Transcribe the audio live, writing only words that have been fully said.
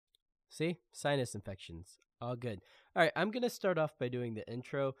See? Sinus infections. All good. All right, I'm going to start off by doing the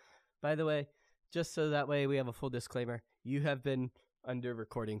intro. By the way, just so that way we have a full disclaimer, you have been under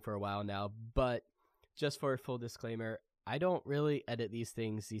recording for a while now, but just for a full disclaimer, I don't really edit these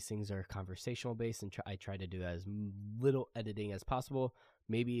things. These things are conversational based, and I try to do as little editing as possible.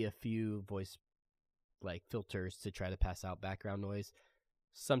 Maybe a few voice like filters to try to pass out background noise.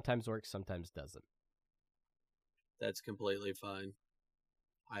 Sometimes works, sometimes doesn't. That's completely fine.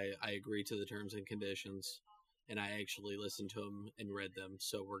 I agree to the terms and conditions, and I actually listened to them and read them,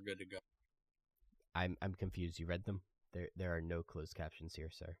 so we're good to go. I'm confused. You read them? There are no closed captions here,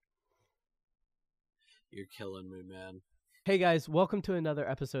 sir. You're killing me, man. Hey guys, welcome to another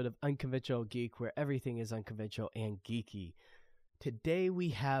episode of Unconventional Geek, where everything is unconventional and geeky. Today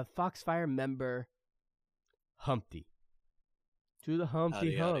we have Foxfire member Humpty. To the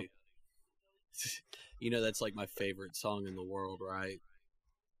Humpty Howdy, Hump. howdy. You know that's like my favorite song in the world, right?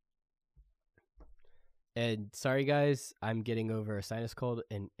 And sorry guys, I'm getting over a sinus cold,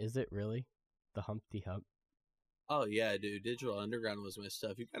 and is it really the Humpty Hump? Oh yeah, dude. Digital Underground was my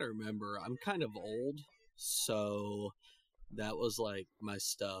stuff. You gotta remember, I'm kind of old, so that was like my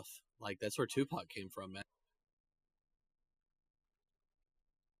stuff. Like that's where Tupac came from, man.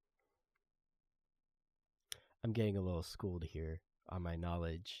 I'm getting a little schooled here on my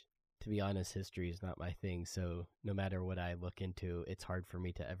knowledge. To be honest, history is not my thing, so no matter what I look into, it's hard for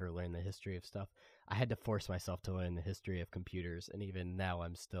me to ever learn the history of stuff. I had to force myself to learn the history of computers, and even now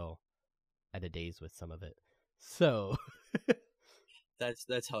I'm still at a daze with some of it. So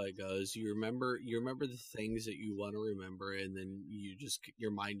That's how it goes. You remember the things that you want to remember, and then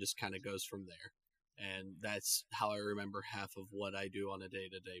your mind just kind of goes from there. And that's how I remember half of what I do on a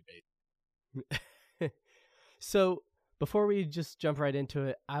day-to-day basis. So before we just jump right into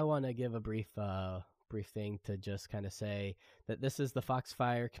it, I want to give a brief thing to just kind of say that this is the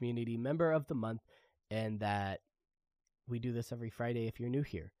Foxfire Community Member of the Month, and that we do this every Friday if you're new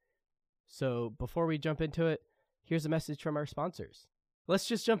here. So before we jump into it, here's a message from our sponsors. Let's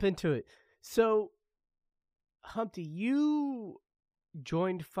just jump into it. So, Humpty, you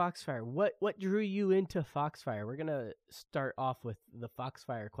joined Foxfire. What drew you into Foxfire? We're gonna start off with the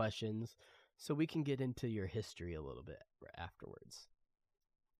Foxfire questions, so we can get into your history a little bit afterwards.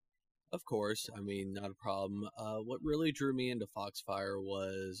 Of course, I mean, not a problem. What really drew me into Foxfire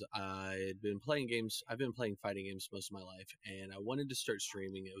was I'd been playing games. I've been playing fighting games most of my life, and I wanted to start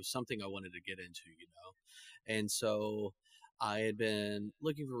streaming. It was something I wanted to get into, and so I had been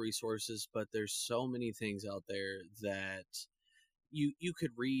looking for resources, but there's so many things out there that you could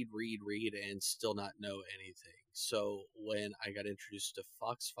read, and still not know anything. So when I got introduced to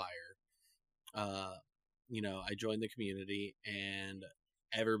Foxfire, I joined the community, and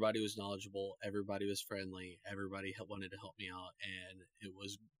everybody was knowledgeable, everybody was friendly, everybody wanted to help me out, and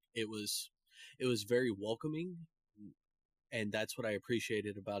it was very welcoming, and that's what I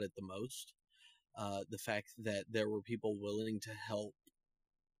appreciated about it the most. The fact that there were people willing to help,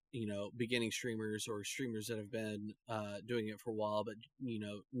 beginning streamers or streamers that have been doing it for a while, but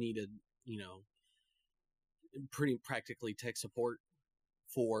needed pretty practically tech support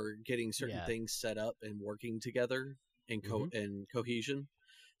for getting certain things set up and working together and and cohesion.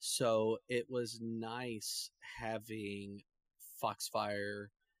 So it was nice having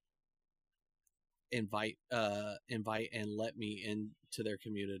Foxfire invite and let me into their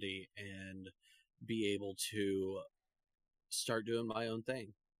community and be able to start doing my own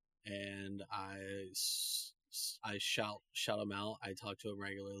thing. And I shout them out. I talk to them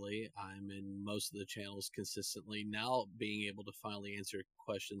regularly. I'm in most of the channels consistently now, being able to finally answer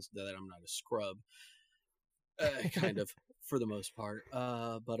questions that I'm not a scrub, kind of for the most part.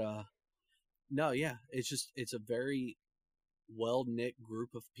 No, yeah, it's a very well knit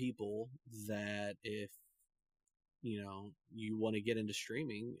group of people that if you want to get into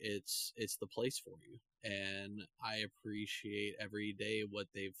streaming, it's the place for you. And I appreciate every day what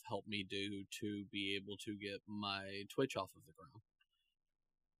they've helped me do to be able to get my Twitch off of the ground.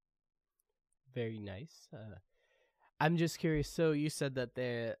 Very nice. I'm just curious. So you said that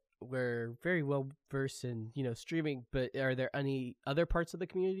they were very well versed in streaming, but are there any other parts of the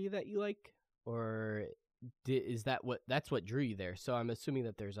community that you like, or is that's what drew you there? So I'm assuming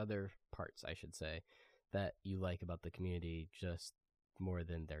that there's other parts, I should say, that you like about the community just more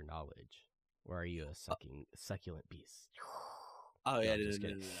than their knowledge. Or are you a succulent beast? Oh yeah,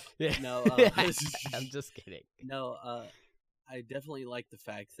 no. I'm just kidding. No, I definitely like the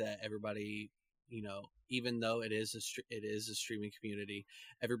fact that everybody, even though it is a streaming community,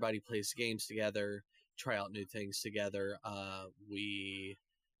 everybody plays games together, try out new things together. We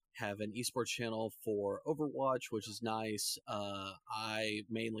have an esports channel for Overwatch, which is nice. I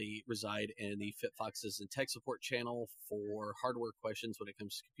mainly reside in the Fit Foxes and Tech Support channel for hardware questions when it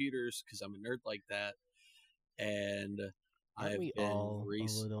comes to computers, because I'm a nerd like that. And Aren't I've we been all a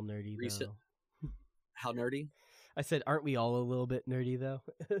little nerdy recent. though? How nerdy? I said, aren't we all a little bit nerdy though?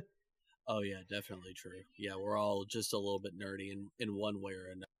 Oh yeah, definitely true. Yeah, we're all just a little bit nerdy in one way or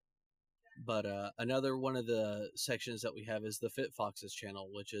another. But another one of the sections that we have is the Fit Foxes channel,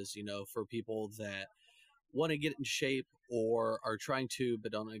 which is, for people that want to get in shape or are trying to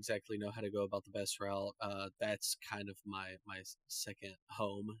but don't exactly know how to go about the best route. That's kind of my second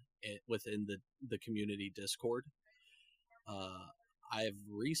home within the community Discord. I've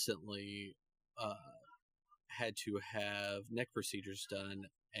recently had to have neck procedures done,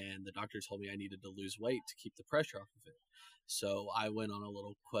 and the doctor told me I needed to lose weight to keep the pressure off of it. So I went on a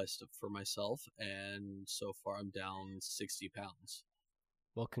little quest for myself, and so far I'm down 60 pounds.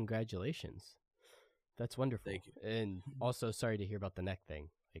 Well, congratulations. That's wonderful. Thank you. And also, sorry to hear about the neck thing.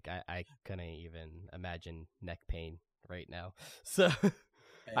 Like, I couldn't even imagine neck pain right now. So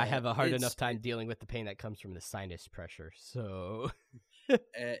I have a hard enough time dealing with the pain that comes from the sinus pressure. So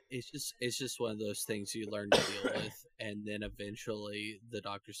it's just one of those things you learn to deal with, and then eventually the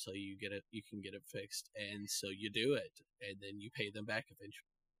doctors tell you you can get it fixed, and so you do it, and then you pay them back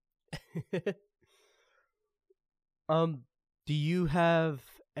eventually. Do you have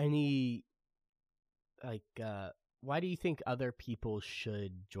any why do you think other people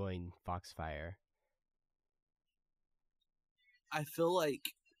should join Foxfire? I feel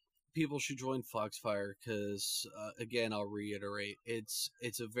like people should join Foxfire because, again, I'll reiterate, it's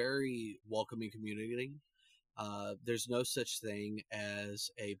a very welcoming community. There's no such thing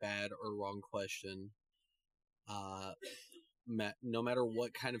as a bad or wrong question. No matter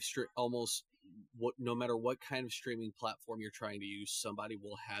what kind of no matter what kind of streaming platform you're trying to use, somebody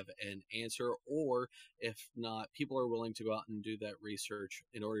will have an answer, or if not, people are willing to go out and do that research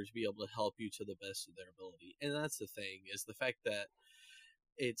in order to be able to help you to the best of their ability. And that's the thing, is the fact that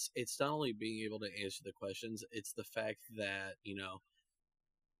it's not only being able to answer the questions, it's the fact that,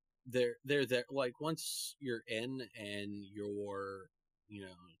 they're there. Like, once you're in and you're,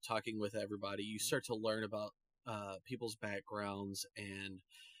 talking with everybody, you start to learn about people's backgrounds, and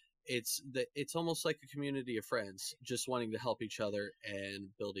it's almost like a community of friends just wanting to help each other and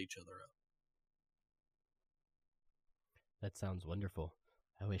build each other up. That sounds wonderful.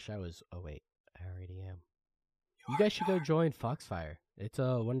 I wish I was. Oh wait, I already am. You guys should go join Foxfire. It's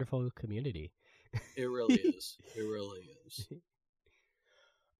a wonderful community. It really is. It really is.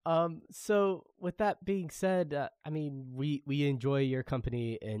 So with that being said, I mean, we enjoy your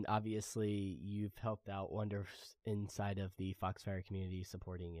company, and obviously you've helped out wonders inside of the Foxfire community,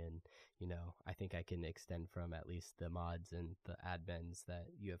 supporting, and I think I can extend from at least the mods and the admins that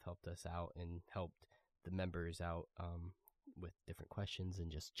you have helped us out and helped the members out with different questions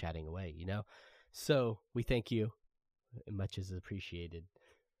and just chatting away, So we thank you. Much is appreciated.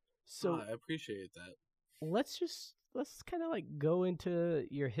 So I appreciate that. Let's kind of like go into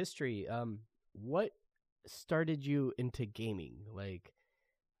your history. What started you into gaming? Like,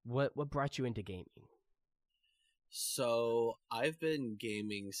 what brought you into gaming? So I've been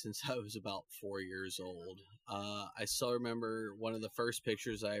gaming since I was about 4 years old. I still remember one of the first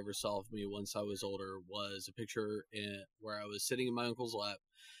pictures I ever saw of me once I was older was a picture where I was sitting in my uncle's lap,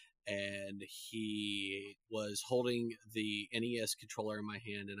 and he was holding the NES controller in my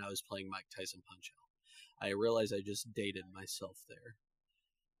hand, and I was playing Mike Tyson Punch-Out. I realized I just dated myself there,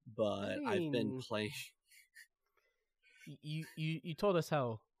 but I've been playing. You told us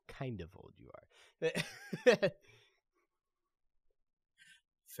how kind of old you are.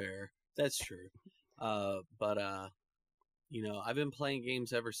 Fair, that's true. But I've been playing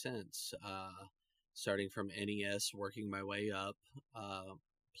games ever since. Starting from NES, working my way up.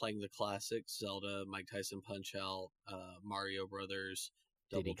 Playing the classics: Zelda, Mike Tyson Punch-Out, Mario Brothers,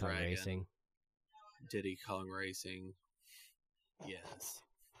 Double Dragon, Racing. Diddy Kong Racing. Yes.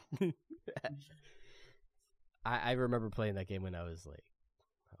 I remember playing that game when I was like,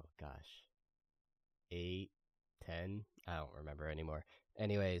 oh gosh, 8, 10. I don't remember anymore.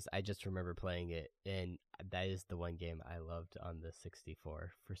 Anyways, I just remember playing it, and that is the one game I loved on the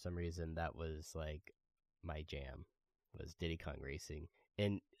 64. For some reason, that was like my jam, was Diddy Kong Racing.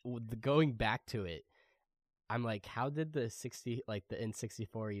 And going back to it, I'm like, how did the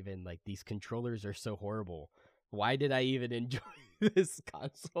N64 even, like, these controllers are so horrible. Why did I even enjoy this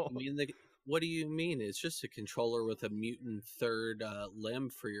console? I mean, what do you mean? It's just a controller with a mutant third limb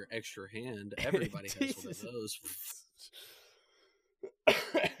for your extra hand. Everybody has one of those.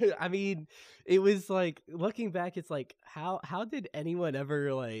 I mean, it was like looking back, it's like how did anyone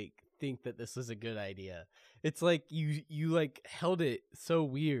ever like think that this was a good idea? It's like you like held it so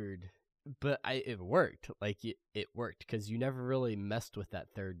weird, but it worked. Like it worked because you never really messed with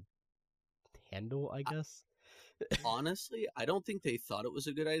that third handle, I guess. Honestly, I don't think they thought it was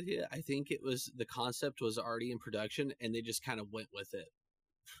a good idea. I think it was the concept was already in production and they just kind of went with it.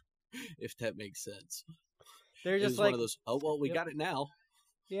 If that makes sense. They're It just was one like, of those, oh well, we yep, got it now.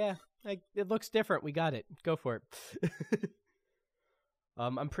 yeah, like it looks different. We got it. Go for it.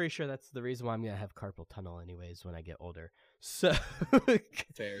 I'm pretty sure that's the reason why I'm gonna have carpal tunnel anyways when I get older. So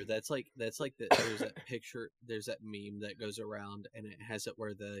Fair. That's like there's that picture, there's that meme that goes around, and it has it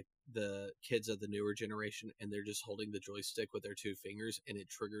where the kids of the newer generation and they're just holding the joystick with their two fingers, and it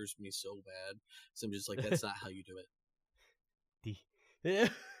triggers me so bad. So I'm just like, that's not how you do it.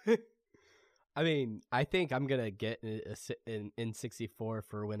 I mean, I think I'm gonna get an N64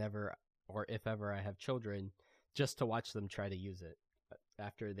 for whenever or if ever I have children, just to watch them try to use it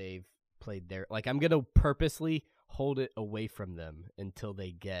after they've played their. Like, I'm gonna purposely hold it away from them until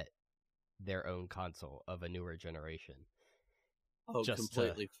they get their own console of a newer generation. Oh,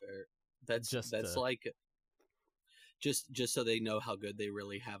 completely fair. That's like just so they know how good they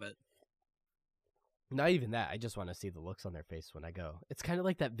really have it. Not even that. I just want to see the looks on their face when I go. It's kind of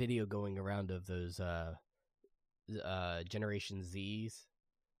like that video going around of those Generation Zs.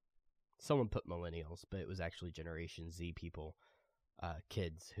 Someone put millennials, but it was actually Generation Z people,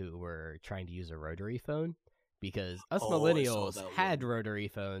 kids who were trying to use a rotary phone because us millennials had rotary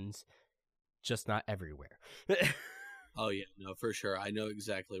phones, just not everywhere. Oh yeah, no, for sure. I know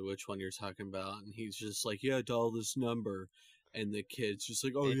exactly which one you're talking about, and he's just like, "Yeah, dial this number." And the kid's just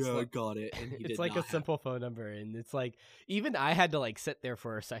like, "Oh it's yeah, like, I got it." And it's like a simple phone number, and it's like even I had to like sit there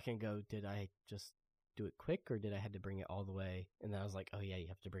for a second. Go, did I just do it quick, or did I had to bring it all the way? And then I was like, oh yeah, you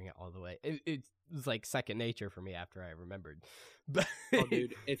have to bring it all the way. It was like second nature for me after I remembered. But oh,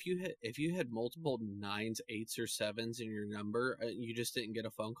 dude, if you had multiple 9s, 8s, or 7s in your number, you just didn't get a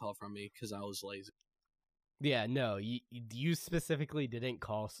phone call from me because I was lazy. Yeah, no, you specifically didn't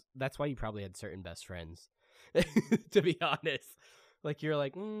call. That's why you probably had certain best friends. To be honest, like you're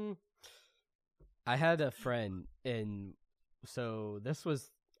like, I had a friend, and so this was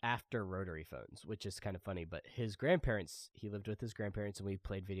after rotary phones, which is kind of funny. But his grandparents, he lived with his grandparents, and we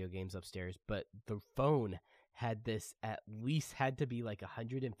played video games upstairs. But the phone had this at least had to be like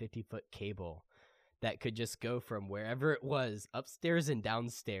 150-foot cable that could just go from wherever it was upstairs and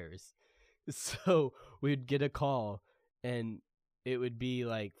downstairs. So we'd get a call, and it would be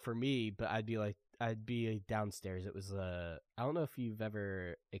like for me, but I'd be downstairs. It was I don't know if you've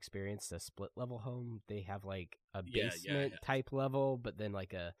ever experienced a split level home. They have like a basement type level, but then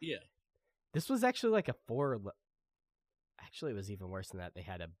like a This was actually like a actually it was even worse than that. They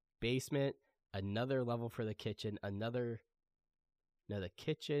had a basement, another level for the kitchen, another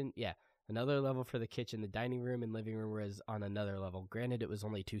level for the kitchen. The dining room and living room was on another level. Granted, it was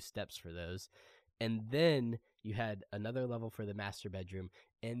only 2 steps for those. And then you had another level for the master bedroom.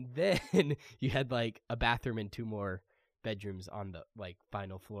 And then you had like a bathroom and 2 more bedrooms on the like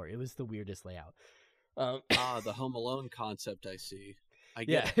final floor. It was the weirdest layout. The Home Alone concept, I see. I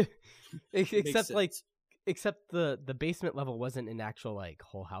get it. Except the basement level wasn't an actual like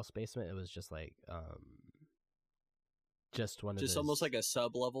whole house basement. It was just like just one of those, almost like a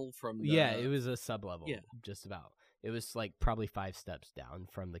sub level from it was a sub level. Just about. It was like probably 5 steps down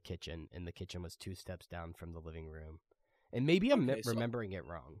from the kitchen, and the kitchen was 2 steps down from the living room. And maybe I'm remembering it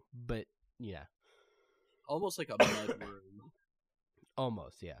wrong, but yeah, almost like a mud room.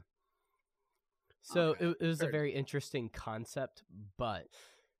 Almost, yeah. So it was a very interesting concept, but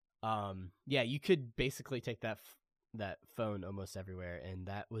you could basically take that phone almost everywhere, and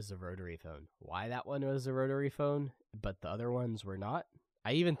that was a rotary phone. Why that one was a rotary phone, but the other ones were not?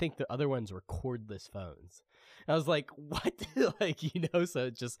 I even think the other ones were cordless phones. I was like, what?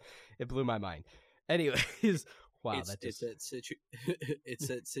 So it blew my mind. Anyways, wow, it's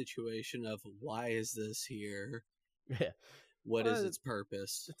that situation of why is this here? Yeah. What is its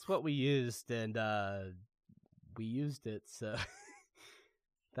purpose? It's what we used, and we used it, so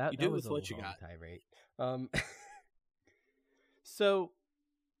that was what you got. Tirade. So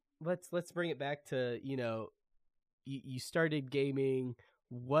let's bring it back to, you started gaming.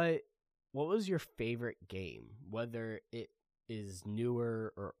 What was your favorite game, whether it is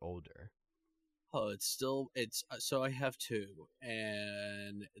newer or older? Oh, so I have 2,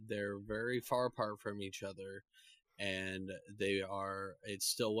 and they're very far apart from each other, and it's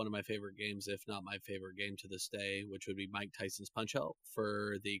still one of my favorite games, if not my favorite game to this day, which would be Mike Tyson's Punch-Out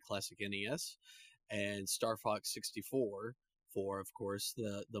for the classic NES, and Star Fox 64 for, of course,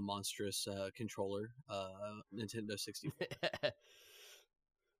 the monstrous controller, Nintendo 64.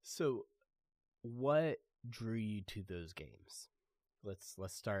 So, what drew you to those games? Let's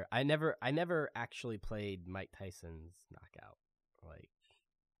start. I never actually played Mike Tyson's Knockout. Like,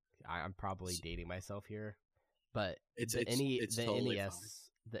 I'm probably dating myself here, but It's the totally NES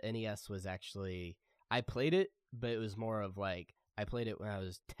fine. the NES was actually, I played it, but it was more of like I played it when I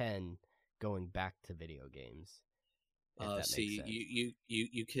was 10, going back to video games. If that makes See, sense.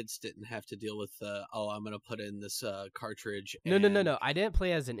 you kids didn't have to deal with I'm gonna put in this cartridge No, no, no, and no. I didn't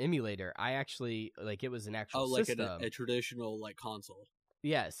play as an emulator. I actually, like, it was an actual like system. a traditional like console.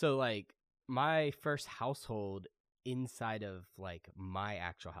 Yeah, so like my first household inside of like my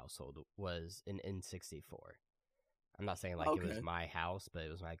actual household was an N64. I'm not saying like it was Okay, my house, but it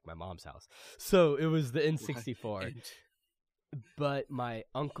was like my mom's house. So it was the right. N64. And But my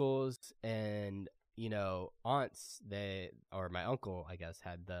uncles and aunts, or my uncle, I guess,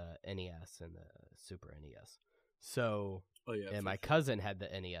 had the NES and the Super NES. So, oh yeah, and for my sure. cousin had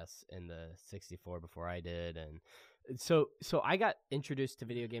the NES and the 64 before I did, and so I got introduced to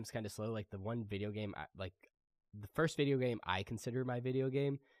video games kind of slow. Like the one video game, the first video game I consider my video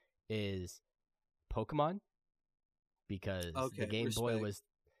game is Pokemon, because Okay, respect.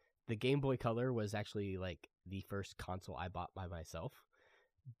 the Game Boy Color was actually like the first console I bought by myself.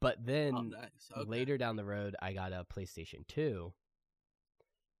 But Oh, then nice. Okay. later down the road, I got a PlayStation 2.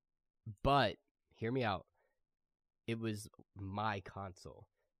 But hear me out. It was my console.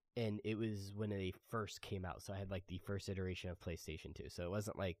 And it was when they first came out. So I had like the first iteration of PlayStation 2. So it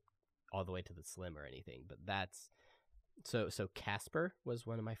wasn't like all the way to the Slim or anything. But that's so Casper was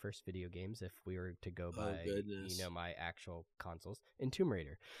one of my first video games, if we were to go Oh by goodness. my actual consoles, and Tomb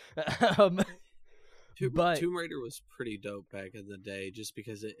Raider. um, but Tomb Raider was pretty dope back in the day, just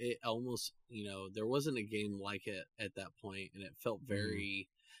because it almost, there wasn't a game like it at that point, and it felt mhm, very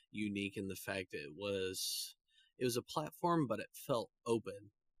unique in the fact that it was a platform, but it felt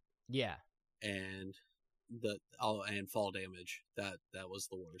open, yeah, and and fall damage, that was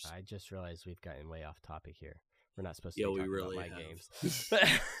the worst. I just realized we've gotten way off topic here. We're not supposed to Yeah, be we talking about really my have. games.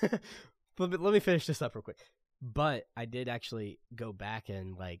 But let me finish this up real quick. But I did actually go back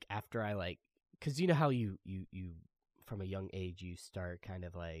and like after I like, because you know how you from a young age you start kind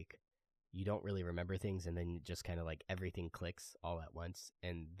of like you don't really remember things, and then just kind of like everything clicks all at once,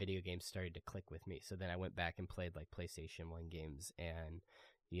 and video games started to click with me. So then I went back and played like PlayStation 1 games and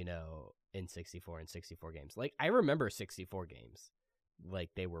N64 and 64 games. Like I remember 64 games like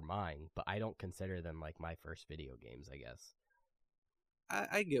they were mine, but I don't consider them like my first video games, I guess.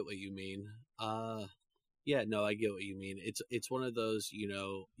 I get what you mean. Yeah, no, I get what you mean. It's one of those,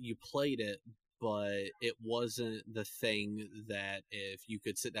 you played it, but it wasn't the thing that if you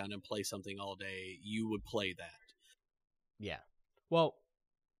could sit down and play something all day, you would play that. Yeah. Well,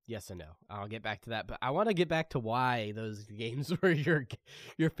 yes and no. I'll get back to that, but I want to get back to why those games were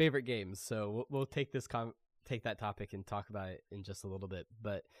your favorite games. So we'll take that topic and talk about it in just a little bit.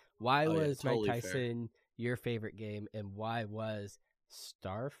 But why Oh yeah, was Mike totally fair. Tyson your favorite game, and why was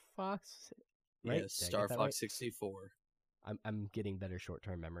Star Fox, right? Yes, Did I get Star that right? Fox 64. I'm getting better short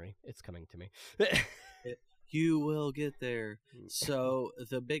term memory. It's coming to me. You will get there. So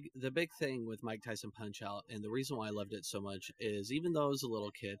the big thing with Mike Tyson Punch Out, and the reason why I loved it so much, is even though I was a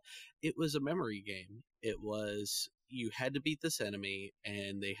little kid, it was a memory game. It was, you had to beat this enemy,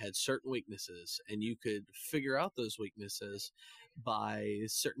 and they had certain weaknesses, and you could figure out those weaknesses by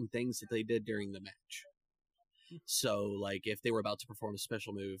certain things that they did during the match. So, like, if they were about to perform a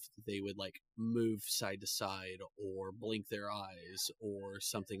special move, they would like move side to side or blink their eyes or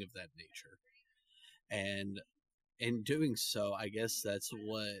something of that nature. And in doing so, I guess that's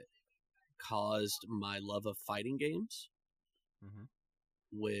what caused my love of fighting games, Mhm.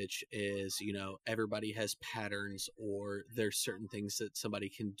 which is, everybody has patterns, or there's certain things that somebody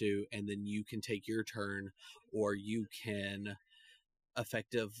can do, and then you can take your turn, or you can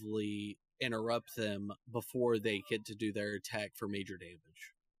effectively interrupt them before they get to do their attack for major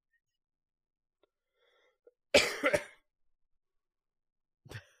damage.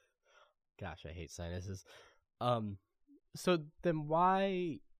 Gosh, I hate sinuses. Um, so then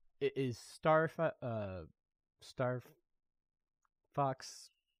why is Star Fox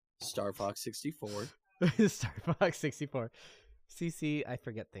Star Fox 64. Star Fox 64 CC? I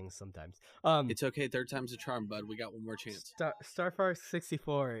forget things sometimes. It's okay. Third time's a charm, bud. We got one more chance. Star Fox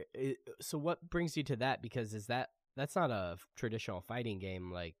 64. So what brings you to that? Because that's not a traditional fighting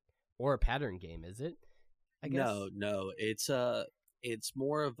game, like, or a pattern game, is it? I guess. No. It's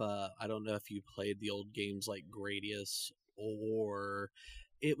more of a. I don't know if you played the old games like Gradius, or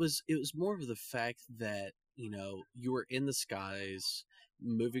it was more of the fact that you were in the skies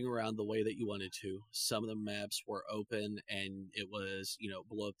moving around the way that you wanted to. Some of the maps were open and it was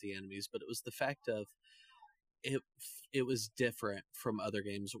blow up the enemies, but it was the fact of it it was different from other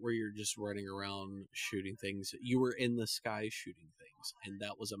games where you're just running around shooting things. You were in the sky shooting things, and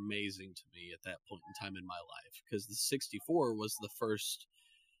that was amazing to me at that point in time in my life, because the 64 was the first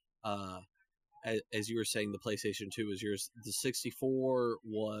as you were saying, the PlayStation 2 was yours. The 64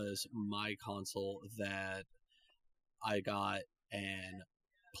 was my console that I got and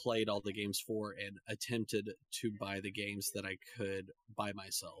played all the games for and attempted to buy the games that I could by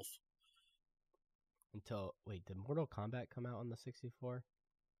myself. Until, wait, did Mortal Kombat come out on the 64?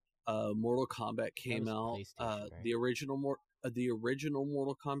 Mortal Kombat came out. Right? The original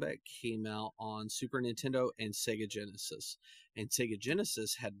Mortal Kombat came out on Super Nintendo and Sega Genesis, and Sega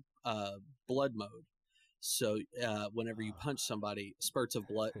Genesis had blood mode. So whenever you punch somebody, spurts of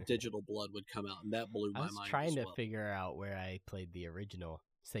blood, digital blood would come out, and that blew my mind. I was trying to figure out where I played the original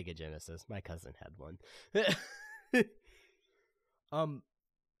Sega Genesis. My cousin had one.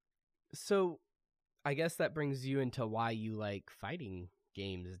 So I guess that brings you into why you like fighting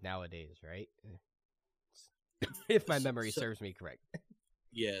games nowadays, right? If my memory serves me correct.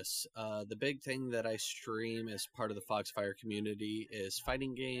 Yes. The big thing that I stream as part of the Foxfire community is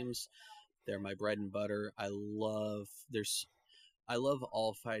fighting games. They're my bread and butter. I love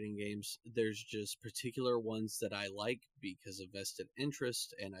all fighting games. There's just particular ones that I like because of vested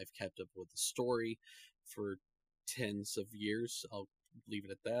interest, and I've kept up with the story for tens of years. I'll leave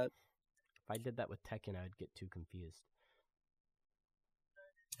it at that. If I did that with Tekken, I would get too confused.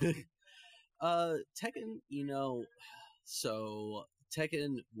 Tekken, so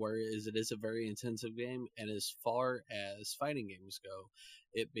Tekken, whereas it is a very intensive game, and as far as fighting games go,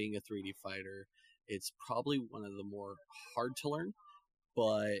 it being a 3D fighter, it's probably one of the more hard to learn,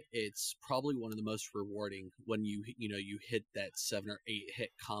 but it's probably one of the most rewarding when you hit that 7 or 8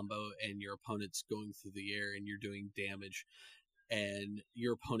 hit combo and your opponent's going through the air and you're doing damage and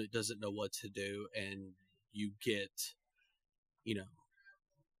your opponent doesn't know what to do, and you get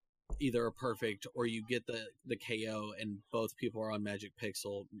either a perfect or you get the KO, and both people are on Magic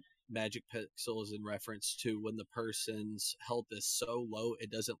Pixel. Magic Pixel is in reference to when the person's health is so low it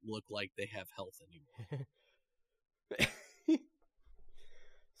doesn't look like they have health anymore.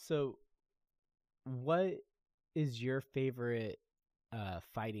 So what is your favorite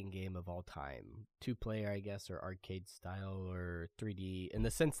fighting game of all time? 2-player, I guess, or arcade style, or 3D, in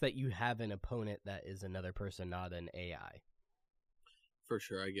the sense that you have an opponent that is another person, not an AI. For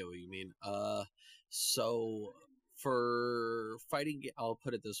sure, I get what you mean. So for fighting, I'll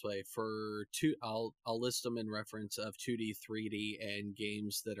put it this way: I'll list them in reference of 2D, 3D, and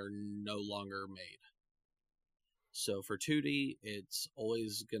games that are no longer made. So for 2D, it's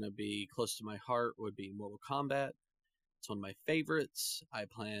always gonna be close to my heart. Would be Mortal Kombat. It's one of my favorites. I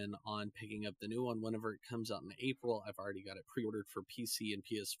plan on picking up the new one whenever it comes out in April. I've already got it pre-ordered for PC and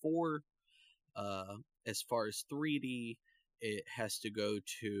PS4. As far as 3D, it has to go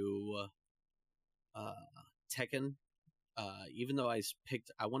to Tekken. Even though I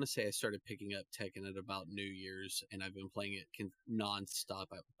want to say I started picking up Tekken at about New Year's, and I've been playing it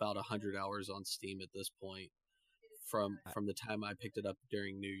non-stop, about 100 hours on Steam at this point. From the time I picked it up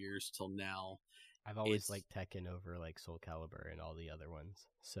during New Year's till now. I've always liked Tekken over like Soul Calibur and all the other ones.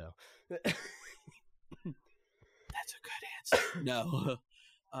 So that's a good answer. No.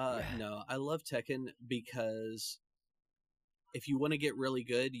 No, I love Tekken because if you want to get really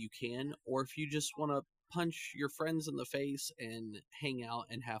good, you can, or if you just want to punch your friends in the face and hang out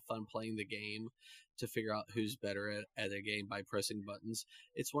and have fun playing the game to figure out who's better at a game by pressing buttons,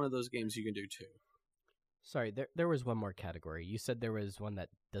 it's one of those games you can do too. Sorry, there was one more category. You said there was one that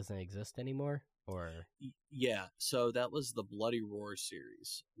doesn't exist anymore, or? Yeah, so that was the Bloody Roar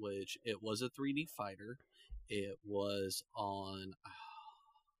series, which it was a 3D fighter. It was on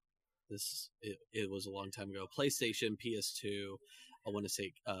it was a long time ago. PlayStation, PS2. I want to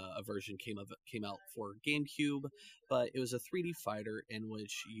say a version came out for GameCube, but it was a 3D fighter in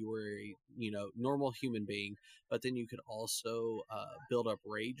which you were a normal human being, but then you could also build up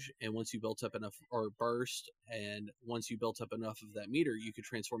rage, and once you built up enough, or burst, and once you built up enough of that meter, you could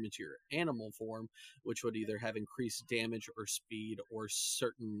transform into your animal form, which would either have increased damage or speed or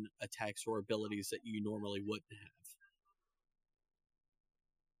certain attacks or abilities that you normally wouldn't have.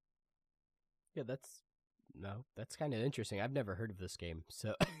 Yeah, that's kind of interesting. I've never heard of this game,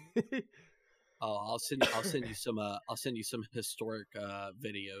 so. I'll send you some historic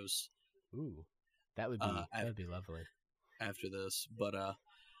videos. Ooh, that would be lovely after this. But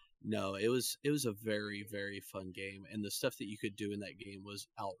No, it was a very, very fun game, and the stuff that you could do in that game was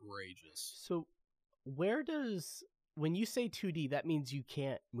outrageous. So where does when you say 2D, that means you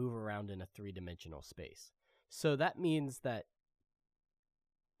can't move around in a three-dimensional space. So that means that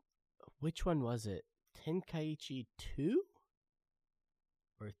which one was it? Tenkaichi 2?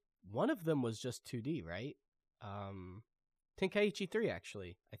 Or one of them was just 2D, right? Tenkaichi 3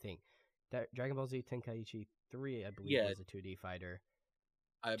 actually, I think. That Dragon Ball Z Tenkaichi 3, I believe, Yeah, was a 2D fighter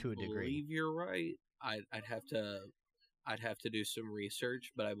I to a degree. believe you're right. I'd have to do some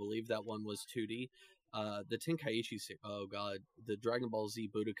research, but I believe that one was 2D. The Tenkaichi oh god, the Dragon Ball Z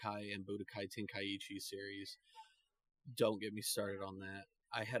Budokai and Budokai Tenkaichi series. Don't get me started on that.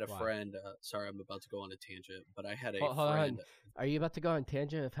 I had a Why? friend. Sorry, I'm about to go on a tangent, but I had a Hold on. friend. Are you about to go on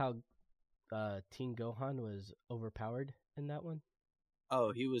tangent of how Teen Gohan was overpowered in that one?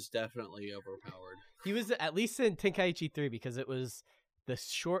 Oh, he was definitely overpowered. He was at least in Tenkaichi 3 because it was the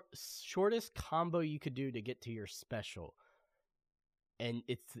shortest combo you could do to get to your special. And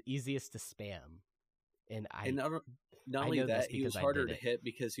it's the easiest to spam. And And not I only know this that, he because was I harder did to it. hit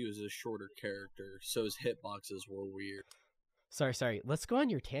because he was a shorter character, so his hitboxes were weird. Sorry. Let's go on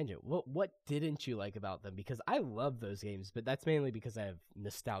your tangent. What didn't you like about them? Because I love those games, but that's mainly because I have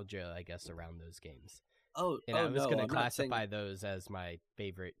nostalgia, I guess, around those games. And I was No, going to I'm not saying. classify those as my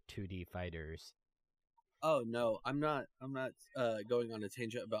favorite 2D fighters. Oh no, I'm not. Going on a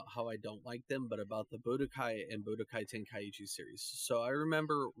tangent about how I don't like them, but about the Budokai and Budokai Tenkaichi series. So I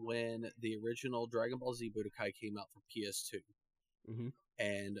remember when the original Dragon Ball Z Budokai came out for PS2, Mm-hmm.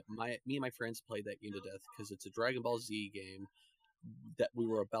 and me and my friends played that game to death because it's a Dragon Ball Z game that we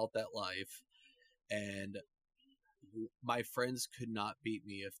were about that life, and my friends could not beat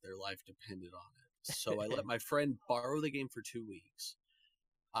me if their life depended on it. So I let my friend borrow the game for 2 weeks.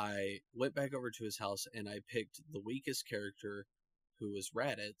 I went back over to his house and I picked the weakest character, who was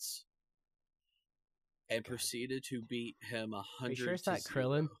Raditz, and God. proceeded to beat him Are 100 you sure it's to not 0.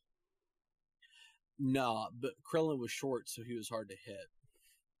 Krillin? Nah, but Krillin was short, so he was hard to hit.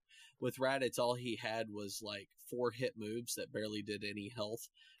 With Raditz, all he had was like 4 hit moves that barely did any health,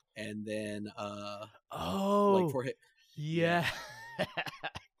 and then like 4 hit. Yeah.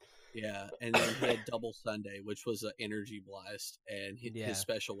 Yeah, and then he had Double Sunday, which was an energy blast, and Yeah. his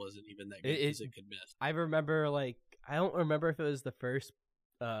special wasn't even that good It- because it- it could miss. I remember, I don't remember if it was the first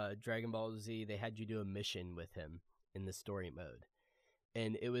Dragon Ball Z, they had you do a mission with him in the story mode.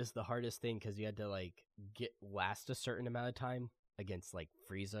 And it was the hardest thing because you had to, last a certain amount of time against,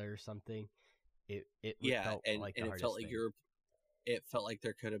 Frieza or something. Yeah, felt and like the it hardest felt like thing. it felt like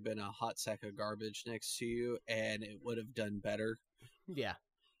there could have been a hot sack of garbage next to you, and it would have done better. Yeah.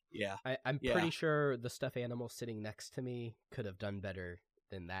 Yeah, I'm Yeah. pretty sure the stuffed animal sitting next to me could have done better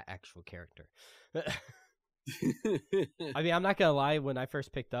than that actual character. I mean, I'm not gonna lie. When I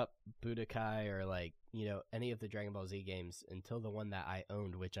first picked up Budokai or any of the Dragon Ball Z games, until the one that I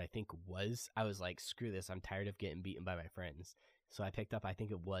owned, which I think I was like, screw this. I'm tired of getting beaten by my friends. So I picked up, I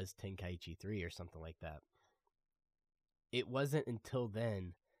think it was Tenkaichi 3 or something like that. It wasn't until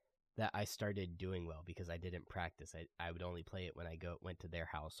then that I started doing well because I didn't practice. I would only play it when I went to their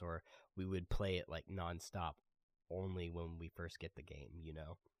house, or we would play it nonstop only when we first get the game,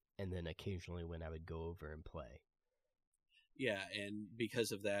 and then occasionally when I would go over and play. Yeah, and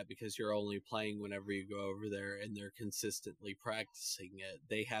because of that, because you're only playing whenever you go over there, and they're consistently practicing it,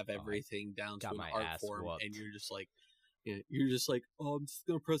 they have everything down to got an my art ass form, whooped. and you're just like, oh, I'm just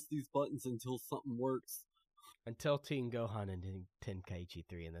gonna press these buttons until something works. Until Teen Gohan and then Tenkaichi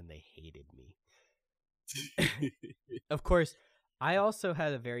 3, and then they hated me. Of course, I also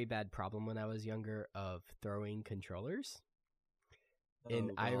had a very bad problem when I was younger of throwing controllers.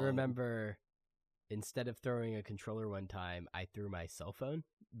 And I remember, instead of throwing a controller one time, I threw my cell phone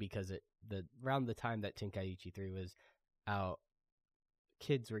because around the time that Tenkaichi 3 was out,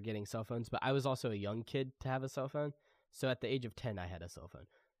 kids were getting cell phones, but I was also a young kid to have a cell phone. So at the age of 10, I had a cell phone.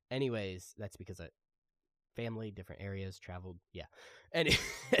 Anyways, that's because family, different areas, traveled. Yeah.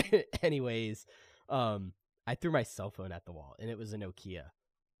 Anyways, I threw my cell phone at the wall, and it was a Nokia.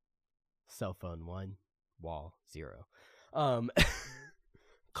 Cell phone 1, wall 0.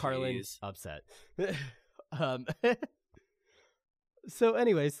 Carlin Jeez. upset. So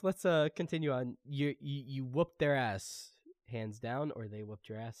anyways, let's continue on. You whooped their ass hands down, or they whooped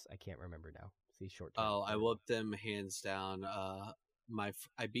your ass? I can't remember now. See, short term. Oh, I whooped them hands down.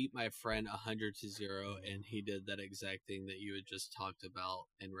 I beat my friend 100 to 0, and he did that exact thing that you had just talked about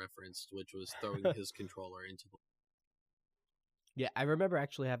and referenced, which was throwing his controller into the. Yeah, I remember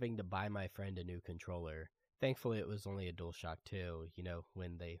actually having to buy my friend a new controller. Thankfully, it was only a DualShock 2,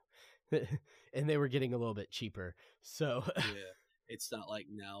 when they and they were getting a little bit cheaper. So Yeah, It's not like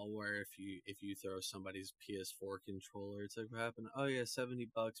now where if you throw somebody's PS4 controller, it's like what happened? Oh yeah, $70,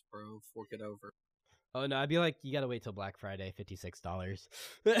 bro. Fork it over. Oh no, I'd be like, you gotta wait till Black Friday, $56.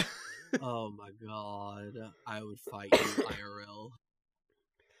 Oh my god, I would fight you IRL.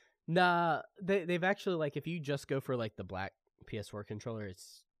 Nah, they've actually, like, if you just go for like the black PS4 controller,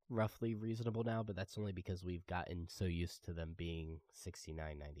 it's roughly reasonable now, but that's only because we've gotten so used to them being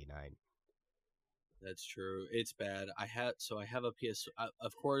 $69.99. That's true. It's bad. I have a PS.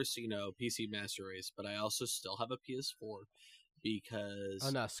 Of course, PC Master Race, but I also still have a PS4 Oh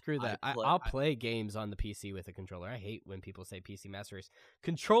because no, screw I that. play. I'll play games on the PC with a controller. I hate when people say PC Master Race.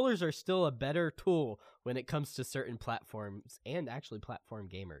 Controllers are still a better tool when it comes to certain platforms and actually platform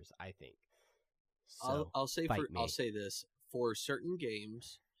gamers, I think. So fight me. I'll say this for certain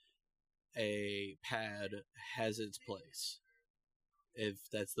games, a pad has its place. If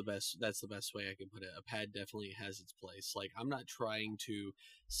that's the best way I can put it. A pad definitely has its place. Like, I'm not trying to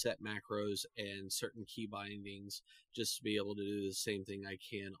set macros and certain key bindings just to be able to do the same thing I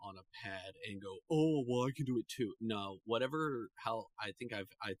can on a pad and go, oh well, I can do it too. No, whatever. How I think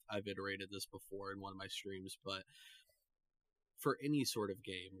I've iterated this before in one of my streams, but for any sort of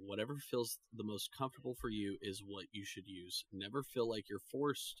game, whatever feels the most comfortable for you is what you should use. Never feel like you're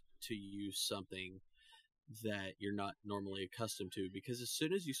forced to use something that you're not normally accustomed to, because as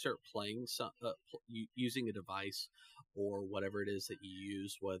soon as you start playing using a device or whatever it is that you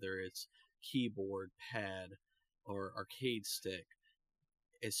use, whether it's keyboard, pad, or arcade stick,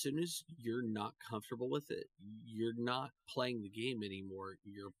 as soon as you're not comfortable with it, you're not playing the game anymore.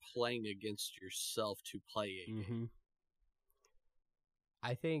 You're playing against yourself to play a game.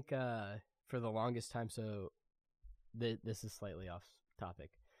 I think for the longest time, so this is slightly off topic,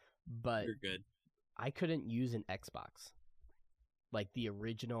 but You're good. I couldn't use an Xbox, like the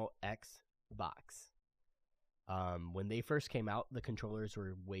original Xbox. When they first came out, the controllers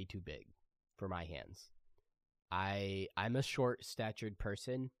were way too big for my hands. I'm a short-statured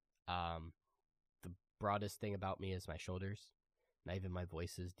person. The broadest thing about me is my shoulders. Not even my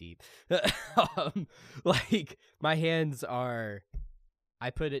voice is deep. Like, my hands are.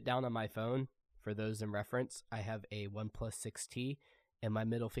 I put it down on my phone. For those in reference, I have a OnePlus 6T, and my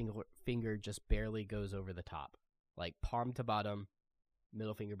middle finger just barely goes over the top. Like, palm to bottom,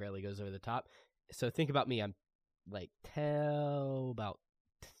 middle finger barely goes over the top. So think about me. I'm like about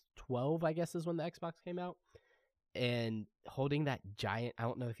 12, I guess, is when the Xbox came out. And holding that giant, I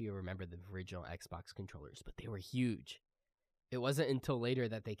don't know if you remember the original Xbox controllers, but they were huge. It wasn't until later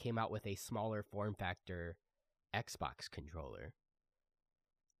that they came out with a smaller form factor Xbox controller.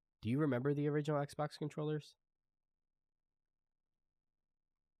 Do you remember the original Xbox controllers?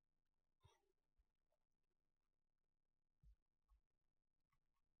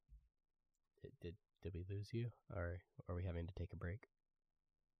 Did we lose you, or are we having to take a break?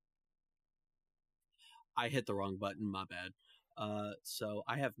 I hit the wrong button. My bad. So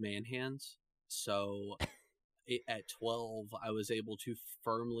I have man hands. So at 12, I was able to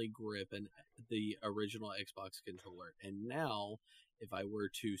firmly grip the original Xbox controller, and now if I were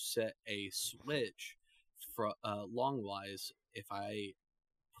to set a switch for longwise, if I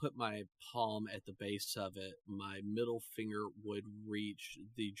put my palm at the base of it, my middle finger would reach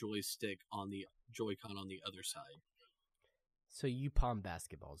the joystick on the Joy-Con on the other side. So you palm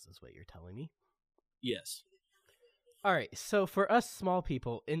basketballs is what you're telling me? Yes. All right. So for us small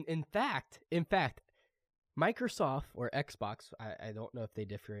people, in fact, Microsoft or Xbox, I don't know if they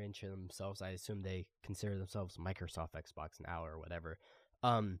differentiate themselves. I assume they consider themselves Microsoft Xbox now or whatever.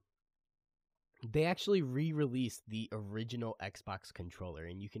 They actually re-released the original Xbox controller,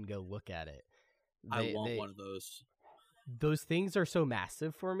 and you can go look at it. I want one of those. Those things are so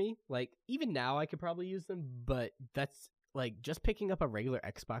massive for me. Like, even now I could probably use them, but that's like just picking up a regular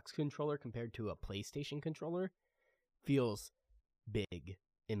Xbox controller compared to a PlayStation controller feels big,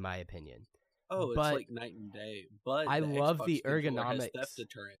 in my opinion. Oh, it's like night and day. But I love Xbox the ergonomics. has theft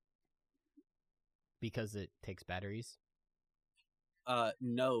deterrent. Because it takes batteries?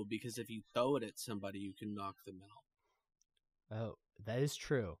 No, because if you throw it at somebody, you can knock them out. Oh, that is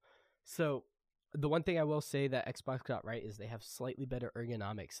true. So, the one thing I will say that Xbox got right is they have slightly better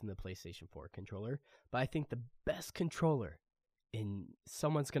ergonomics than the PlayStation 4 controller. But I think the best controller, and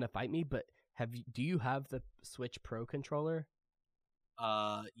someone's going to fight me, but do you have the Switch Pro controller?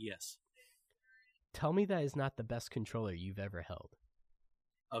 Yes. Tell me that is not the best controller you've ever held.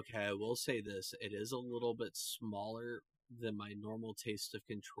 Okay, I will say this. It is a little bit smaller than my normal taste of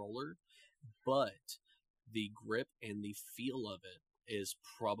controller, but the grip and the feel of it is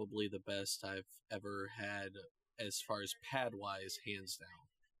probably the best I've ever had as far as pad-wise, hands down.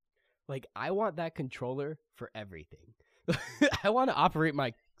 Like, I want that controller for everything. I want to operate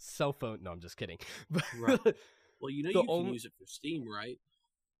my cell phone. No, I'm just kidding. Right. Well, you The can only- use it for Steam, right?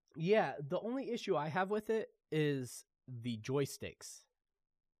 Yeah, the only issue I have with it is the joysticks.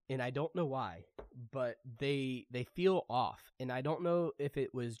 And I don't know why, but they feel off. And I don't know if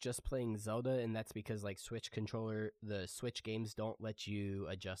it was just playing Zelda and that's because like the Switch games don't let you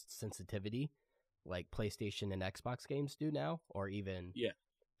adjust sensitivity like PlayStation and Xbox games do now, or even Yeah.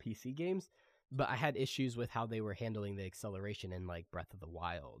 PC games. But I had issues with how they were handling the acceleration in like Breath of the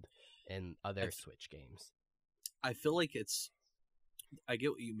Wild and other Switch games. I feel like I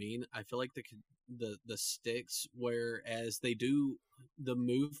get what you mean. I feel like the sticks, whereas they do, the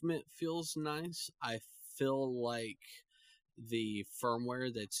movement feels nice. I feel like the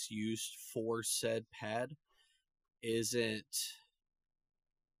firmware that's used for said pad isn't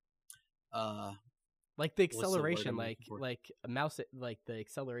Like the what's the word acceleration, I'm like looking for? like a mouse, like the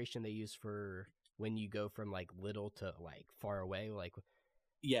acceleration they use for when you go from like little to like far away, like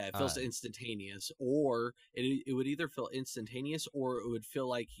Yeah, it feels Uh, instantaneous, or it would either feel instantaneous, or it would feel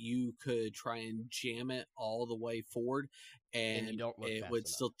like you could try and jam it all the way forward, and you and don't look it fast would enough.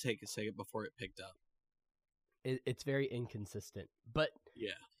 still take a second before it picked up. It's very inconsistent. But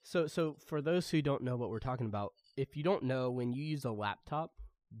Yeah, so for those who don't know what we're talking about, if you don't know, when you use a laptop,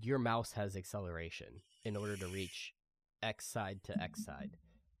 your mouse has acceleration in order to reach X side to X side,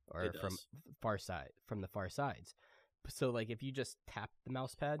 or it from does. from the far sides. So like if you just tap the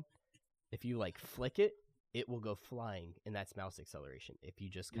mouse pad, if you like flick it, it will go flying, and that's mouse acceleration. If you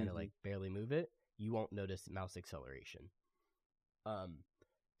just kind of Mhm. like barely move it, you won't notice mouse acceleration.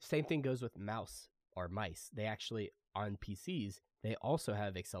 Same thing goes with mouse or mice. They actually on PCs they also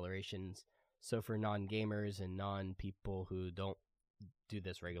have accelerations. So for non-gamers and non-people who don't do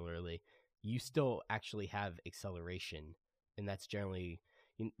this regularly, you still actually have acceleration, and that's generally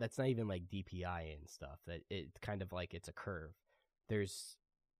that's not even like DPI and stuff. That it's kind of like it's a curve. There's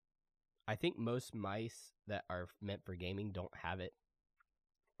I think most mice that are meant for gaming don't have it,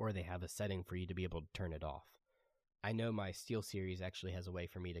 or they have a setting for you to be able to turn it off. I know my SteelSeries actually has a way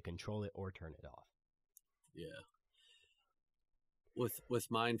for me to control it or turn it off. Yeah. With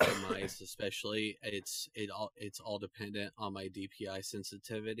mine for mice especially, it's all dependent on my DPI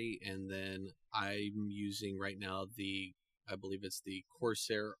sensitivity, and then I'm using right now I believe it's the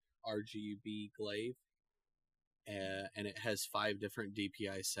Corsair RGB Glaive, and it has 5 different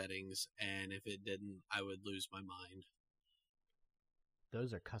DPI settings, and if it didn't, I would lose my mind.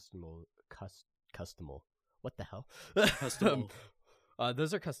 Those are customable. What the hell? Customable.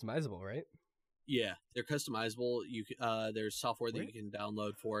 Those are customizable, right? Yeah, they're customizable. There's software that Where- you can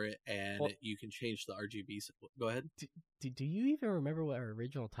download for it, and Well- you can change the RGB. Go ahead. Do you even remember what our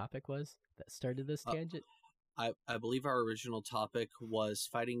original topic was that started this tangent? I believe our original topic was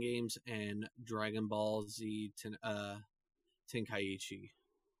fighting games and Dragon Ball Z Tenkaichi.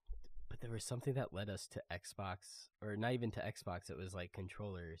 But there was something that led us to Xbox, or not even to Xbox. It was like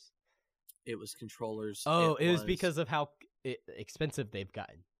controllers. It was controllers. Oh, it was because of how expensive they've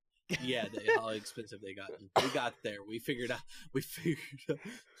gotten. Yeah, how expensive they got. We got there. We figured out. We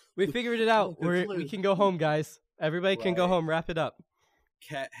figured it out. Oh, We can go home, guys. Everybody can go Right. home. Wrap it up.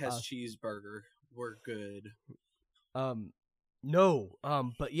 Cat has Uh, cheeseburger. We're good. No.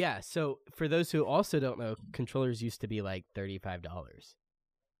 But yeah. So for those who also don't know, controllers used to be like $35,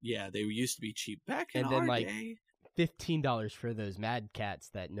 Yeah, they used to be cheap back in And then, our like, day. $15 for those Mad Cats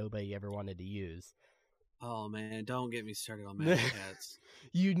that nobody ever wanted to use. Oh man, don't get me started on Mad Cats.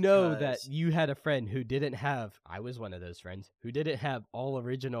 You know that 'Cause- you had a friend who didn't have, I was one of those friends, who didn't have all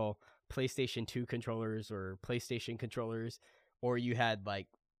original PlayStation 2 controllers or PlayStation controllers, or you had like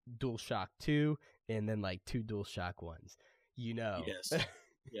DualShock 2 and then like 2 DualShock 1s. You know. Yes.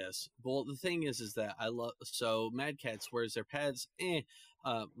 Yes. Well, the thing is that I love Mad Cats. Whereas their pads,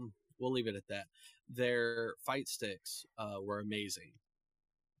 we'll leave it at that. Their fight sticks were amazing.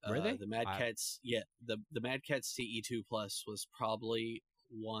 Were they? The Mad Cats? Yeah, the Mad Cats TE2 Plus was probably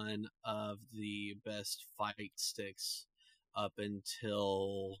one of the best fight sticks up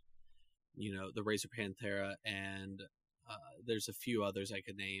until the Razor Panthera, and there's a few others I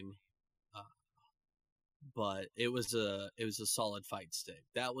could name. But it was a solid fight stick.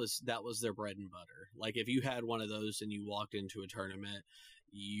 That was their bread and butter. Like if you had one of those and you walked into a tournament,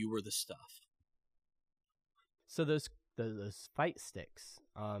 you were the stuff. So those fight sticks,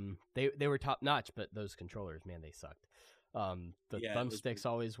 they were top notch, but those controllers, man, they sucked. The Yeah, it was thumbsticks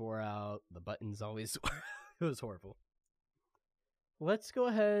always wore out. The buttons always it was horrible. let's go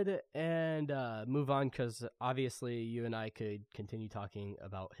ahead and move on, because obviously you and I could continue talking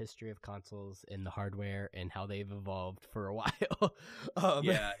about history of consoles and the hardware and how they've evolved for a while.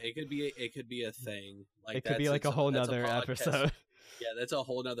 Yeah, it could be a thing. Like it could be like a whole that's nother podcast. episode. Yeah, that's a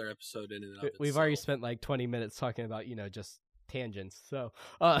whole nother episode in and of itself. We've already spent like 20 minutes talking about, just tangents. So,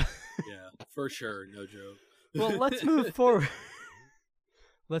 yeah, for sure, no joke. Well, let's move forward.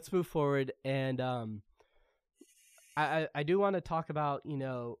 Let's move forward, and I do want to talk about,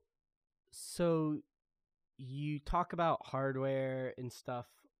 so you talk about hardware and stuff.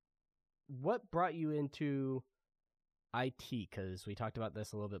 What brought you into IT? Because we talked about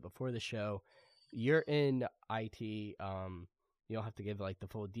this a little bit before the show. You're in IT. You don't have to give like the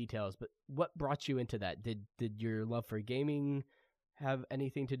full details, but what brought you into that? Did your love for gaming have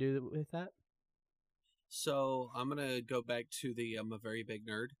anything to do with that? So I'm gonna go back to I'm a very big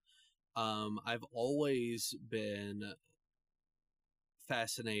nerd. I've always been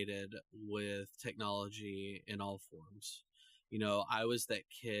fascinated with technology in all forms. I was that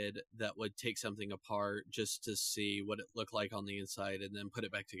kid that would take something apart just to see what it looked like on the inside and then put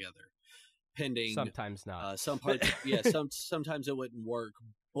it back together. Pending sometimes not. Some parts, yeah, sometimes it wouldn't work,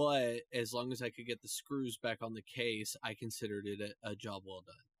 but as long as I could get the screws back on the case, I considered it a job well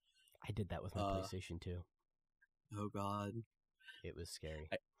done. I did that with my PlayStation 2. Oh God, it was scary.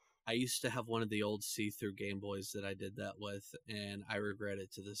 I used to have one of the old see-through Game Boys that I did that with, and I regret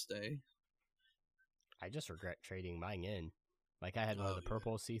it to this day. I just regret trading mine in. Like, I had one of the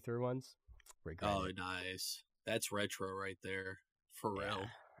purple see-through ones. Regret it. Nice. That's retro right there. For real.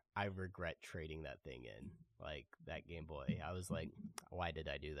 I regret trading that thing in. Like, that Game Boy. I was like, why did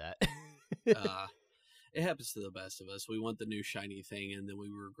I do that? It happens to the best of us. We want the new shiny thing, and then we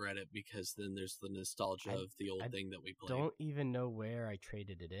regret it because then there's the nostalgia of the old thing that we played. I don't even know where I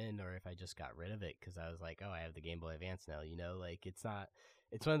traded it in or if I just got rid of it, because I was like, oh, I have the Game Boy Advance now, like, it's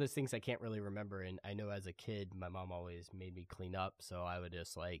one of those things I can't really remember. And I know as a kid, my mom always made me clean up, so I would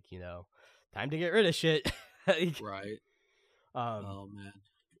just like, time to get rid of shit. Right. Oh, man.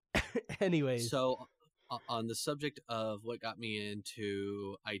 Anyways. So on the subject of what got me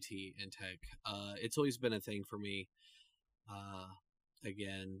into IT and tech, it's always been a thing for me.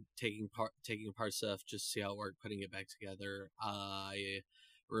 Again, taking apart stuff just to see how it worked, putting it back together. I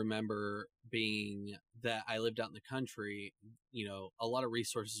remember being that I lived out in the country, a lot of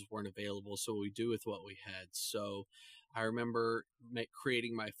resources weren't available, so we do with what we had. So I remember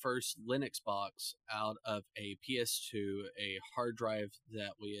creating my first Linux box out of a PS2, a hard drive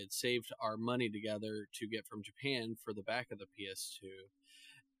that we had saved our money together to get from Japan for the back of the PS2,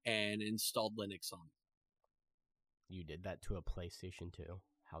 and installed Linux on it. You did that to a PlayStation 2?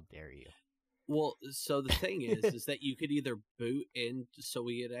 How dare you? Well, so the thing is that you could either boot in, so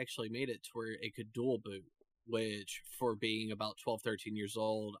we had actually made it to where it could dual boot, which for being about 12, 13 years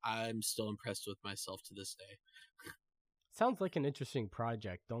old, I'm still impressed with myself to this day. Sounds like an interesting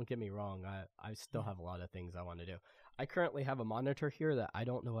project. Don't get me wrong. I still have a lot of things I want to do. I currently have a monitor here that I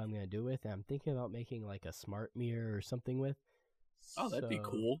don't know what I'm going to do with, and I'm thinking about making like a smart mirror or something with. Oh, that'd be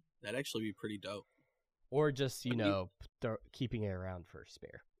cool. That'd actually be pretty dope. Or just, keeping it around for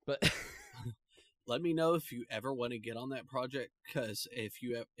spare. But let me know if you ever want to get on that project, because if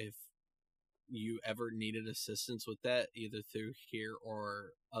you ever needed assistance with that, either through here or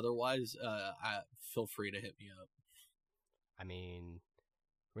otherwise, feel free to hit me up. I mean,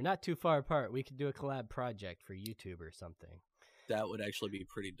 we're not too far apart. We could do a collab project for YouTube or something. That would actually be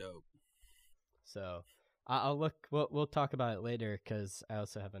pretty dope. So I'll look. We'll talk about it later, because I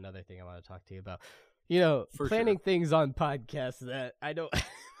also have another thing I want to talk to you about. For planning things on podcasts that I don't.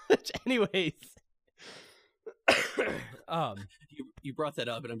 Anyways, you brought that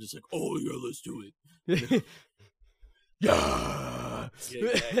up, and I'm just like, oh yeah, let's do it. Yeah.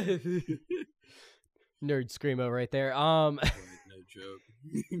 Exactly. Nerd screamo right there. No joke.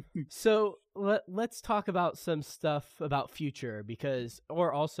 So let's talk about some stuff about future,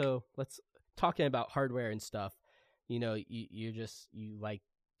 or also let's talking about hardware and stuff. You like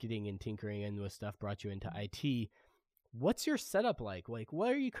getting and tinkering in with stuff brought you into IT. What's your setup like? Like,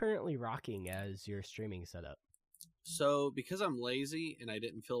 what are you currently rocking as your streaming setup? So because I'm lazy and I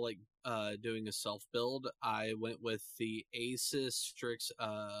didn't feel like doing a self build, I went with the Asus Strix,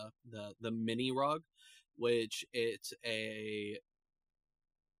 the Mini ROG, which it's I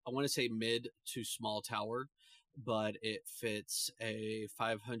want to say mid to small tower, but it fits a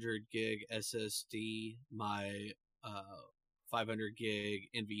 500 gig SSD, my 500 gig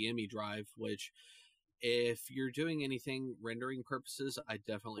NVMe drive, which if you're doing anything rendering purposes, I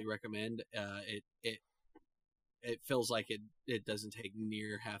definitely recommend. It feels like it doesn't take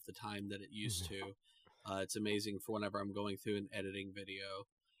near half the time that it used to. It's amazing for whenever I'm going through and editing video.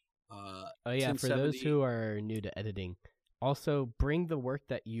 Oh yeah, for those who are new to editing, also bring the work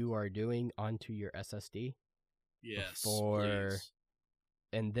that you are doing onto your SSD. Yes, please.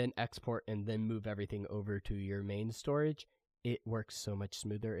 And then export and then move everything over to your main storage. It works so much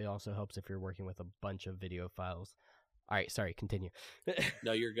smoother. It also helps if you're working with a bunch of video files. All right, sorry, continue.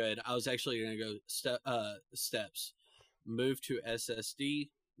 No, you're good. I was actually going to go steps. Move to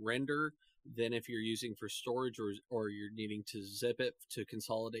SSD, render. Then if you're using for storage or you're needing to zip it to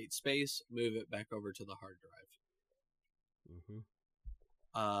consolidate space, move it back over to the hard drive.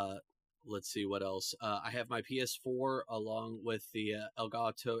 Let's see what else. I have my PS4 along with the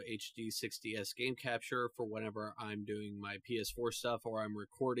Elgato HD 60S game capture for whenever I'm doing my PS4 stuff or I'm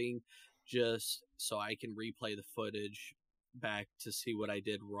recording, just so I can replay the footage back to see what I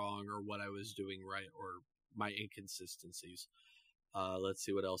did wrong or what I was doing right or my inconsistencies. Let's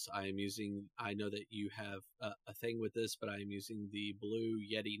see what else I am using. I know that you have a thing with this, but I'm using the Blue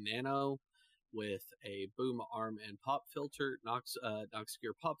Yeti Nano with a boom arm and pop filter, Nox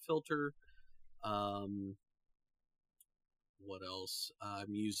Gear pop filter. What else?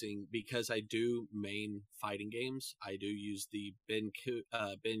 I'm using, because I do main fighting games, I do use the BenQ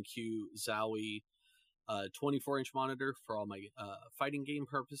Zowie 24-inch monitor for all my fighting game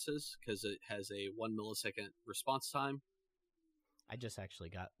purposes because it has a 1 millisecond response time. I just actually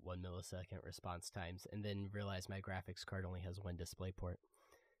got 1 millisecond response times and then realized my graphics card only has one display port.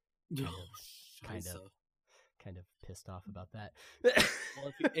 Kind of pissed off about that.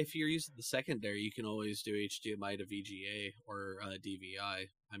 Well, if you're using the secondary, you can always do HDMI to VGA or DVI.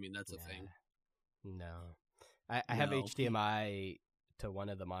 I mean, that's a thing. No. I have HDMI to one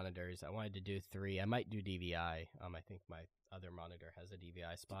of the monitors. I wanted to do 3. I might do DVI. I think my other monitor has a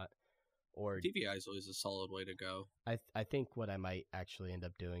DVI spot. Or DVI is always a solid way to go. I think what I might actually end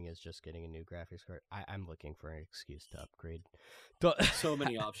up doing is just getting a new graphics card. I'm looking for an excuse to upgrade. So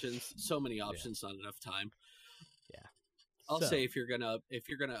many options. So many options, yeah. Not enough time. Yeah. I'll say if you're gonna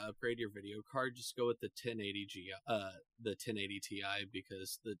upgrade your video card, just go with the 1080 Ti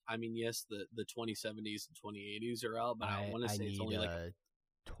because the 2070s and 2080s are out, but I want to say it's only like a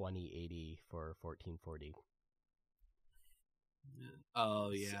 2080 for 1440.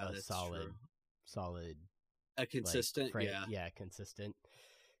 Oh yeah, that's solid. A consistent, consistent.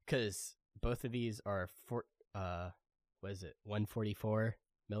 Because both of these are what is it? 144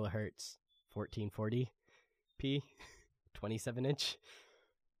 millihertz, 1440p, 27-inch.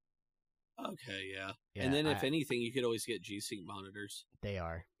 Okay, yeah. And then if anything, you could always get G-Sync monitors. They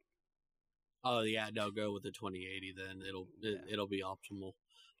are. Oh yeah, no, go with the 2080 then. It'll be optimal.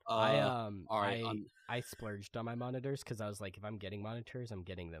 I splurged on my monitors because I was like, if I'm getting monitors, I'm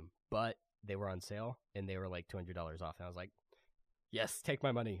getting them. But they were on sale and they were like $200 off, and I was like, yes, take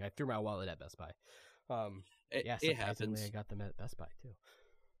my money. I threw my wallet at Best Buy. It happens. I got them at Best Buy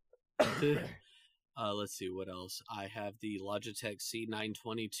too. Let's see what else. I have the Logitech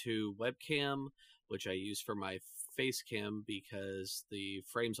C922 webcam, which I use for my face cam because the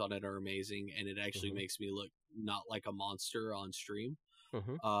frames on it are amazing and it actually makes me look not like a monster on stream.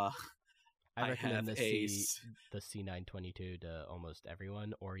 I recommend the C922 to almost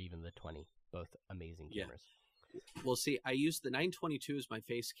everyone, or even the 20. Both amazing cameras. Well, see, I use the 922 as my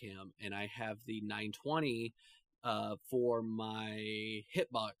face cam, and I have the 920 for my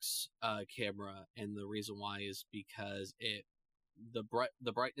hitbox camera, and the reason why is because the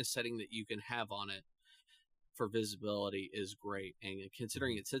brightness setting that you can have on it for visibility is great, and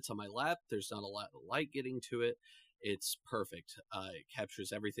considering it sits on my lap, there's not a lot of light getting to it. It's perfect. It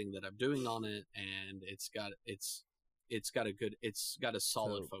captures everything that I'm doing on it, and it's got a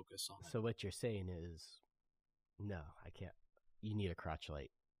solid focus on it. So what you're saying is, no, I can't. You need a crotch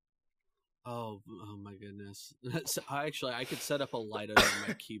light. Oh my goodness! So I could set up a light under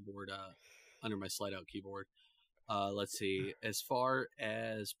my keyboard, under my slide out keyboard. Let's see. As far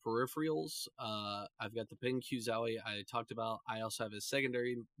as peripherals, I've got the BenQ Zowie I talked about. I also have a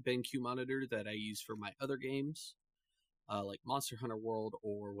secondary BenQ monitor that I use for my other games, like Monster Hunter World,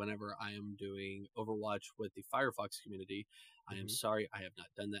 or whenever I am doing Overwatch with the Firefox community. I am sorry, I have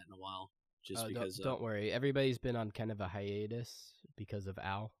not done that in a while. Just because. Don't worry. Everybody's been on kind of a hiatus because of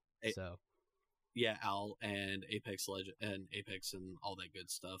Al. So. Yeah, Al and Apex Legend and Apex and all that good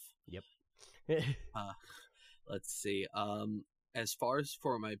stuff. Yep. Let's see. As far as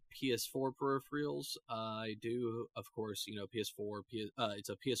for my PS4 peripherals, I do, of course, PS4. It's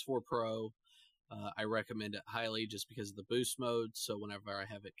a PS4 Pro. I recommend it highly just because of the boost mode. So whenever I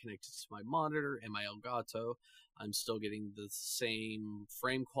have it connected to my monitor and my Elgato, I'm still getting the same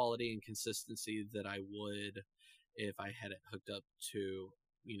frame quality and consistency that I would if I had it hooked up to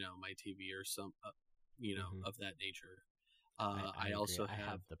my TV or Hmm. of that nature. I I agree. also I have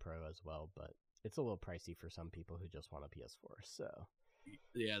have the Pro as well, but it's a little pricey for some people who just want a PS4. So,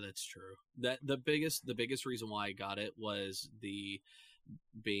 yeah, that's true. That the biggest reason why I got it was the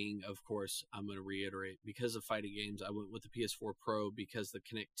being, of course, I'm going to reiterate, because of fighting games, I went with the PS4 Pro because the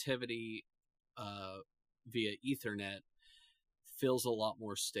connectivity uh, via Ethernet feels a lot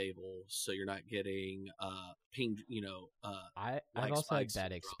more stable, so you're not getting ping, I've lag also had spikes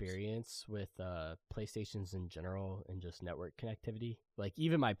bad and drops. experience with PlayStations in general and just network connectivity. Like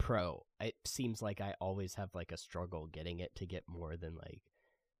even my Pro, it seems like I always have like a struggle getting it to get more than like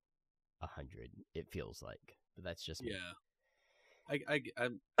 100. It feels like, but that's just me. Yeah, I get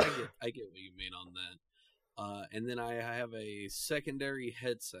what you mean on that. And then I have a secondary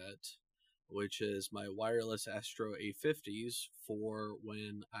headset, which is my wireless Astro A50s for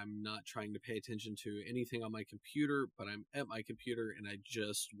when I'm not trying to pay attention to anything on my computer, but I'm at my computer and I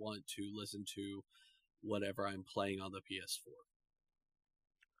just want to listen to whatever I'm playing on the PS4.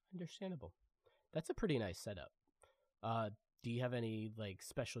 Understandable. That's a pretty nice setup. Uh, do you have any like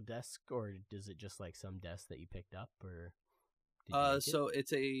special desk, or is it just like some desk that you picked up, or did you make it? So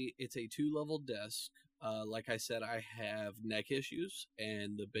it's a two-level desk. Like I said, I have neck issues,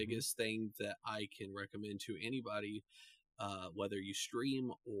 and the Mm-hmm. biggest thing that I can recommend to anybody, whether you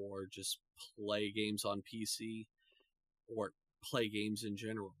stream or just play games on PC or play games in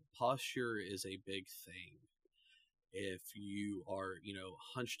general, posture is a big thing. If you are,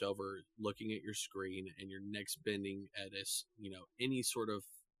 hunched over looking at your screen and your neck's bending at any sort of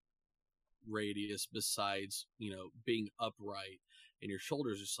radius besides, being upright and your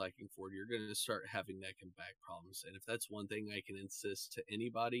shoulders are sliding forward, you're going to start having neck and back problems. And if that's one thing I can insist to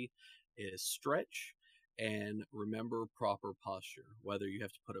anybody is stretch and remember proper posture. Whether you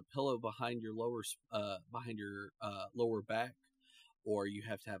have to put a pillow behind your lower back, or you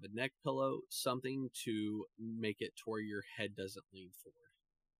have to have a neck pillow, something to make it to where your head doesn't lean forward.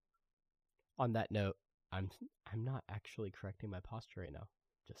 On that note, I'm I'm not actually correcting my posture right now.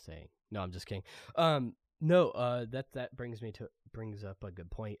 Just saying. No, I'm just kidding. No, that brings up a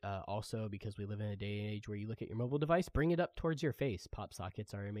good point. Also, because we live in a day and age where you look at your mobile device, bring it up towards your face. Pop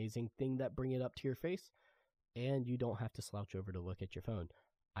sockets are an amazing thing that bring it up to your face, and you don't have to slouch over to look at your phone.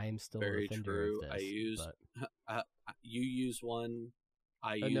 I am still a Very offender of true. I this, use, but you use one,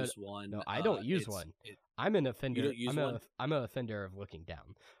 I no, use one. no, I don't use It's one. it. I'm an You offender. don't use one? I'm a offender of looking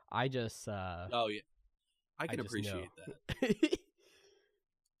down. I just Oh yeah, I I can just know. appreciate that.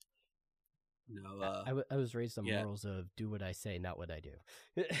 No, I was raised on yeah. morals of do what I say, not what I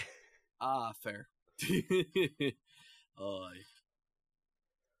do. Fair. Oh,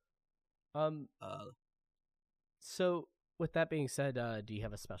 um. uh, So with that being said, do you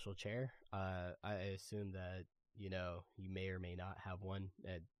have a special chair? I assume that you may or may not have one.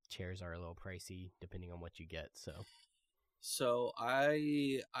 Chairs are a little pricey depending on what you get. So so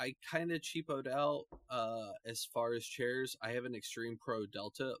I kind of cheapoed out as far as chairs. I have an Extreme Pro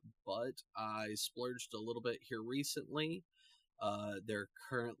Delta, but I splurged a little bit here recently. They're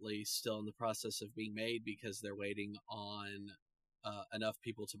currently still in the process of being made because they're waiting on enough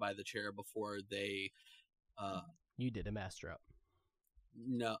people to buy the chair before they. Uh, you did a master up.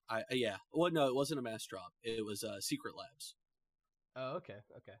 no, I yeah. Well, no, it wasn't a mass drop. It was Secret Labs. Oh, okay,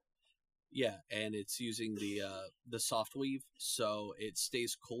 okay. Yeah, and it's using the soft weave, so it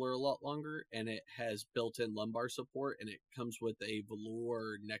stays cooler a lot longer, and it has built-in lumbar support, and it comes with a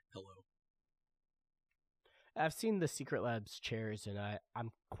velour neck pillow. I've seen the Secret Labs chairs, and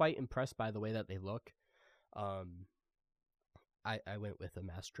I'm quite impressed by the way that they look. Um, I went with a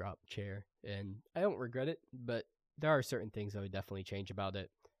mass drop chair, and I don't regret it, but there are certain things I would definitely change about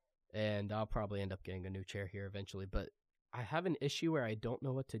it, and I'll probably end up getting a new chair here eventually. But I have an issue where I don't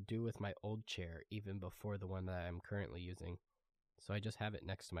know what to do with my old chair, even before the one that I'm currently using. So I just have it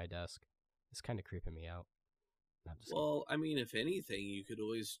next to my desk. It's kind of creeping me out. No, I'm just kidding. Well, I mean, if anything, you could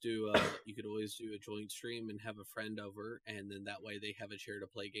always do a joint stream and have a friend over, and then that way they have a chair to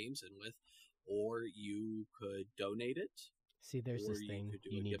play games in with, or you could donate it, See, there's or this you thing. could do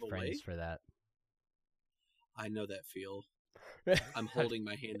You a need giveaway. friends for that. I know that feel. I'm holding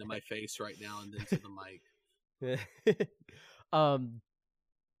my hand to my face right now and then to the mic. um.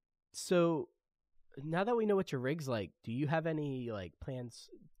 So now that we know what your rig's like, do you have any like plans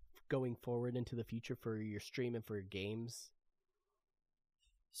going forward into the future for your stream and for your games?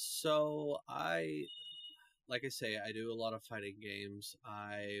 So like I say, I do a lot of fighting games.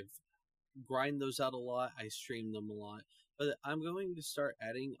 I've grind those out a lot. I stream them a lot, but I'm going to start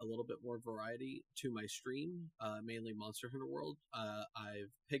adding a little bit more variety to my stream. Mainly Monster Hunter World.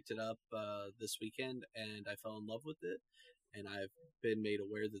 I've picked it up this weekend and I fell in love with it. and I've been made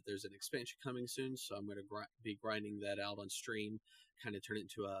aware that there's an expansion coming soon, so I'm going to be grinding that out on stream, kind of turn it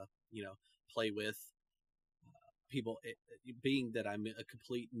into a, play with people. Being that I'm a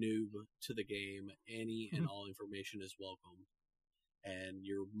complete noob to the game, any and all information is welcome. And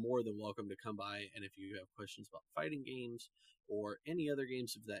you're more than welcome to come by. And if you have questions about fighting games or any other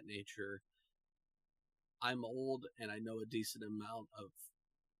games of that nature, I'm old and I know a decent amount of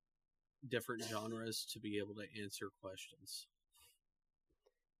different genres to be able to answer questions.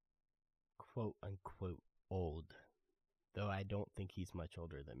 Quote unquote old, though I don't think he's much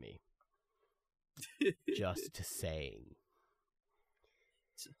older than me. Just saying.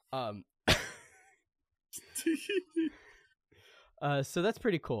 So that's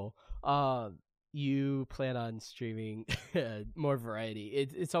pretty cool. You plan on streaming more variety.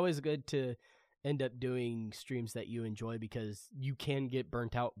 It's always good to end up doing streams that you enjoy, because you can get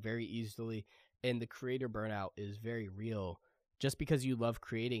burnt out very easily, and the creator burnout is very real. Just because you love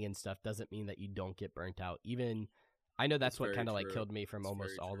creating and stuff doesn't mean that you don't get burnt out. Even I know that's what kind of like killed me from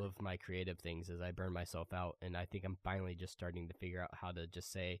almost all of my creative things, is I burned myself out, and I think I'm finally just starting to figure out how to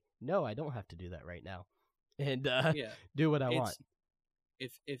just say, no, I don't have to do that right now, and do what I want.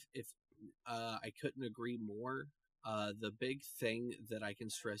 If I couldn't agree more. The big thing that I can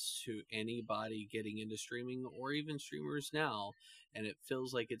stress to anybody getting into streaming, or even streamers now, and it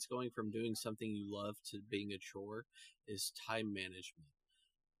feels like it's going from doing something you love to being a chore, is time management.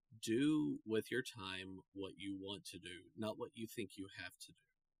 Do with your time what you want to do, not what you think you have to do.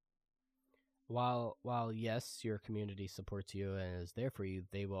 While yes, your community supports you and is there for you,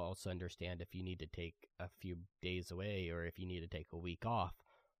 they will also understand if you need to take a few days away, or if you need to take a week off,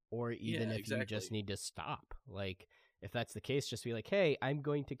 or even if you just need to stop. Like, if that's the case, just be like, hey, I'm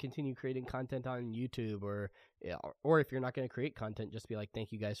going to continue creating content on YouTube, or if you're not going to create content, just be like,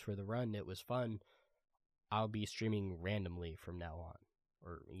 thank you guys for the run. It was fun. I'll be streaming randomly from now on,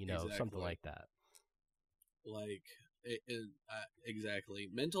 or, something like that. Like, exactly.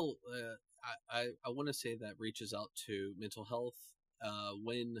 Mental, I want to say that reaches out to mental health.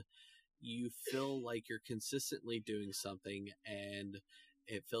 When you feel like you're consistently doing something and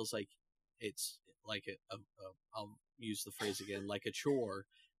it feels like it's like I'll use the phrase again, like a chore,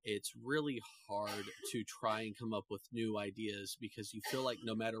 it's really hard to try and come up with new ideas, because you feel like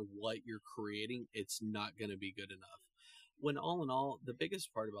no matter what you're creating, it's not going to be good enough. When all in all, the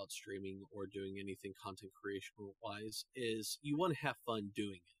biggest part about streaming or doing anything content creation wise is you want to have fun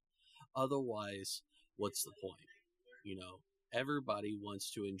doing it. Otherwise, what's the point? Everybody wants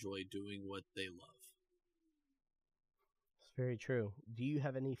to enjoy doing what they love. It's very true. Do you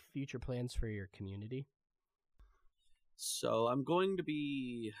have any future plans for your community? So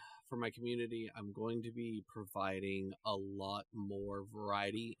for my community, I'm going to be providing a lot more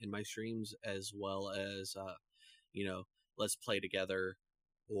variety in my streams, as well as, let's play together,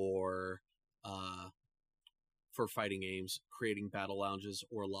 or for fighting games, creating battle lounges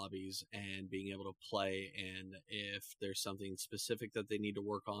or lobbies and being able to play. And if there's something specific that they need to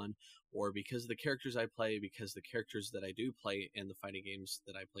work on, or because the characters I play, because the characters that I do play in the fighting games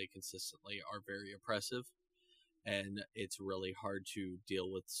that I play consistently are very oppressive, and it's really hard to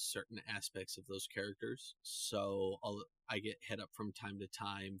deal with certain aspects of those characters. So I get hit up from time to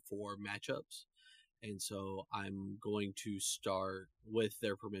time for matchups. And so I'm going to start, with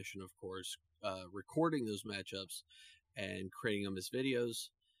their permission, of course, recording those matchups and creating them as videos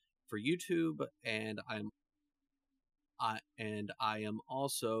for YouTube. And I am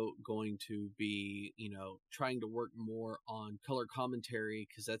also going to be, trying to work more on color commentary,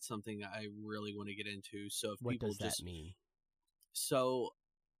 because that's something I really want to get into. So if what people does that mean? So,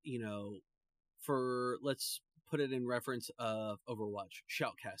 let's put it in reference of Overwatch,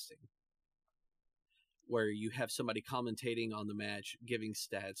 shoutcasting, where you have somebody commentating on the match, giving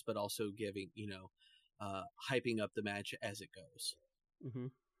stats, but also giving, hyping up the match as it goes. Mm-hmm.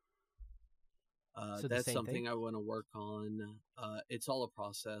 So that's something I want to work on. It's all a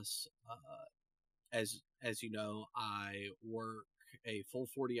process. As you know, I work a full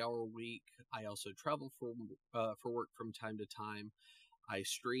 40-hour week. I also travel for work from time to time. I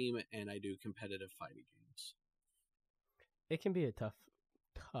stream and I do competitive fighting games. It can be a tough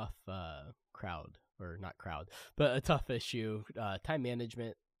crowd, or not crowd, but a tough issue. Time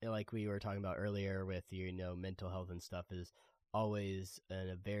management, like we were talking about earlier with mental health and stuff, is always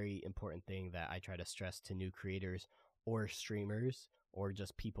a very important thing that I try to stress to new creators or streamers or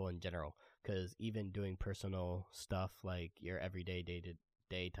just people in general. Because even doing personal stuff, like your everyday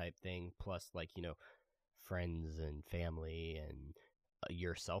day-to-day type thing, plus friends and family and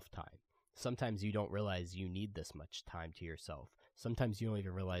your self-time, sometimes you don't realize you need this much time to yourself. Sometimes you don't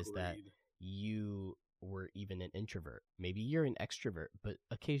even realize that you or even an introvert. Maybe you're an extrovert, but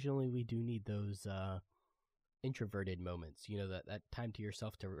occasionally we do need those introverted moments, that time to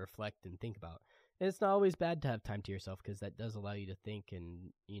yourself to reflect and think about. And it's not always bad to have time to yourself, because that does allow you to think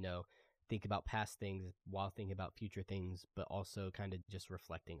and, think about past things while thinking about future things, but also kind of just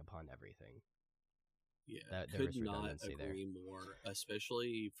reflecting upon everything. Yeah, could not agree more,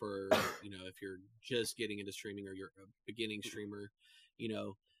 especially for, if you're just getting into streaming or you're a beginning streamer,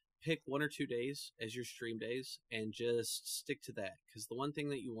 pick 1 or 2 days as your stream days and just stick to that. Because the one thing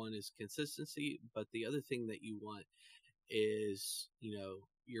that you want is consistency, but the other thing that you want is,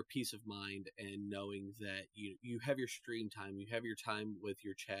 your peace of mind and knowing that you have your stream time, you have your time with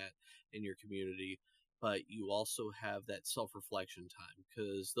your chat and your community, but you also have that self-reflection time,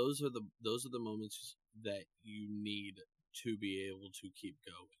 because those are the moments that you need to be able to keep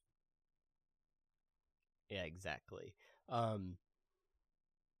going. Yeah, exactly.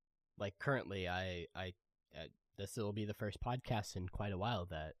 Like currently, I this will be the first podcast in quite a while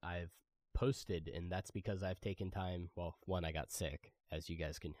that I've posted, and that's because I've taken time. Well, one, I got sick, as you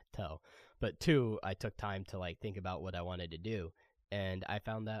guys can tell, but two, I took time to think about what I wanted to do, and I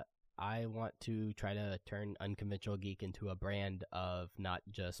found that I want to try to turn Unconventional Geek into a brand of not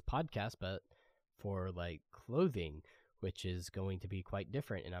just podcasts, but for clothing, which is going to be quite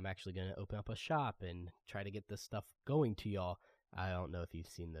different. And I'm actually going to open up a shop and try to get this stuff going to y'all. I don't know if you've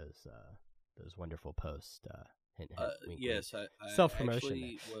seen those wonderful posts. Hint, hint, wink, yes, wink. I Self-promotion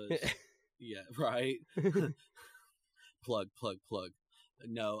actually was. Yeah, right. Plug.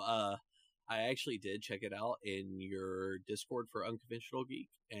 No, I actually did check it out in your Discord for Unconventional Geek,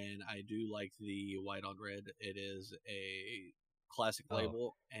 and I do like the white on red. It is a classic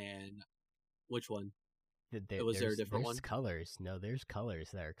label. And which one? Was there a different one? There's colors. No, there's colors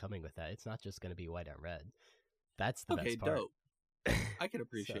that are coming with that. It's not just going to be white on red. That's the best part. Dope. I can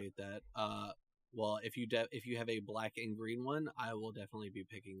appreciate that. Well, if you have a black and green one, I will definitely be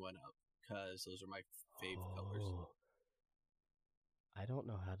picking one up, because those are my favorite colors. I don't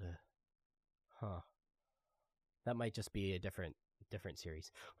know how to. Huh. That might just be a different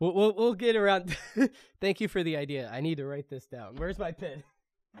series. We'll get around. Thank you for the idea. I need to write this down. Where's my pen?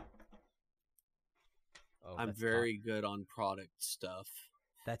 Oh, I'm very good on product stuff.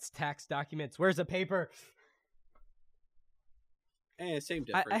 That's tax documents. Where's the paper? Same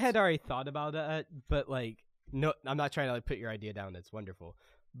difference. I had already thought about it, but no, I'm not trying to put your idea down. It's wonderful,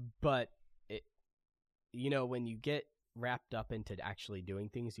 but when you get wrapped up into actually doing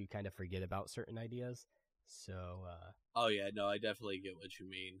things, you kind of forget about certain ideas. So. Oh yeah, no, I definitely get what you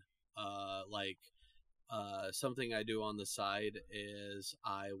mean. Something I do on the side is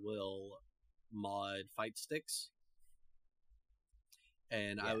I will mod fight sticks.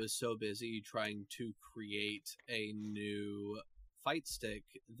 And yeah. I was so busy trying to create a new fight stick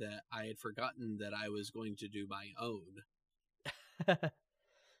that I had forgotten that I was going to do my own.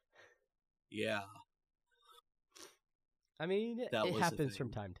 Yeah. I mean, it happens from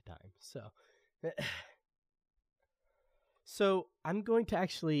time to time. So I'm going to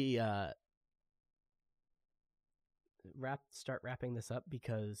actually start wrapping this up,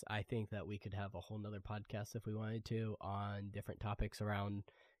 because I think that we could have a whole nother podcast if we wanted to on different topics around,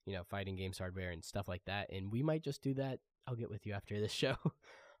 fighting games, hardware, and stuff like that. And we might just do that. I'll get with you after this show.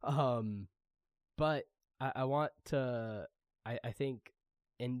 But I want to, I think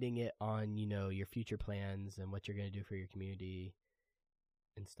ending it on, your future plans and what you're going to do for your community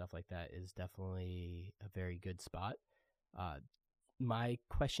and stuff like that is definitely a very good spot. My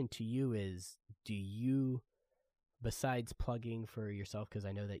question to you is, do you, besides plugging for yourself, because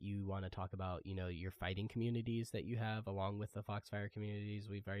I know that you want to talk about, your fighting communities that you have along with the Foxfire communities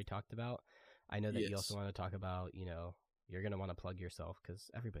we've already talked about, I know that you also want to talk about, you're going to want to plug yourself, because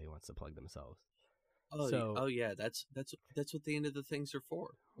everybody wants to plug themselves. Oh yeah, that's what the end of the things are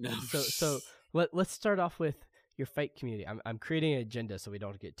for. No. So let's start off with your fight community. I'm creating an agenda so we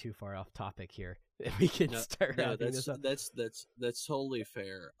don't get too far off topic here. We can start wrapping this up. That's totally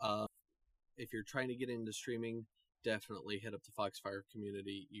fair. If you're trying to get into streaming, definitely hit up the Foxfire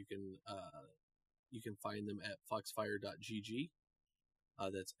community. You can find them at foxfire.gg.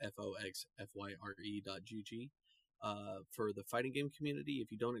 That's foxfyre.gg. For the fighting game community,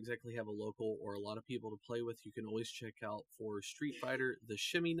 if you don't exactly have a local or a lot of people to play with, you can always check out for Street Fighter the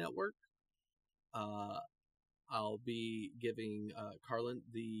Shimmy Network. I'll be giving Carlin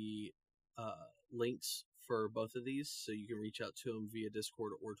the links for both of these, so you can reach out to him via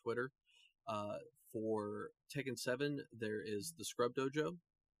Discord or Twitter. For Tekken 7, there is the Scrub Dojo.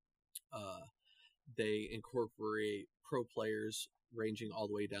 They incorporate pro players ranging all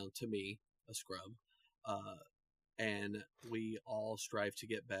the way down to me, a scrub. and we all strive to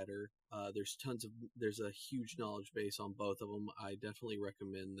get better. There's a huge knowledge base on both of them. I definitely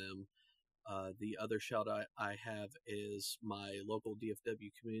recommend them. The other shout out I have is my local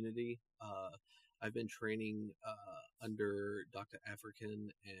DFW community. I've been training under Dr.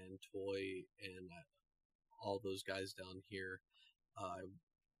 African and Toy and all those guys down here.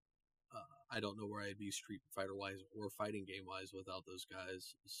 I don't know where I'd be Street Fighter wise or fighting game wise without those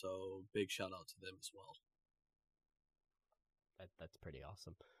guys. So big shout out to them as well. That's pretty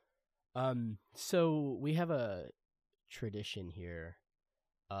awesome. So we have a tradition here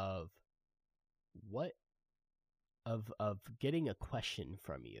of getting a question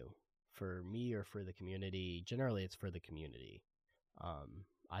from you, for me or for the community. Generally, it's for the community.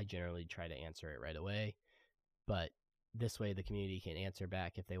 I generally try to answer it right away, but this way the community can answer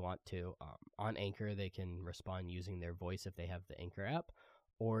back if they want to. On Anchor, they can respond using their voice if they have the Anchor app,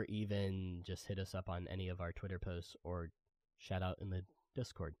 or even just hit us up on any of our Twitter posts or shout out in the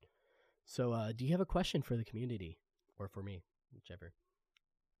Discord. So do you have a question for the community or for me, whichever?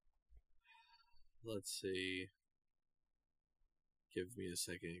 Let's see. Give me a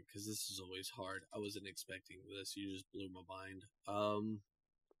second, because this is always hard. I wasn't expecting this. You just blew my mind.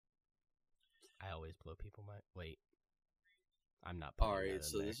 I always blow people my... Wait. I'm not. All right,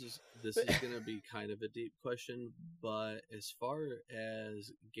 so this is going to be kind of a deep question, but as far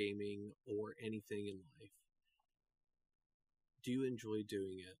as gaming or anything in life, do you enjoy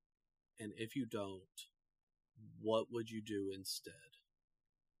doing it? And if you don't, what would you do instead?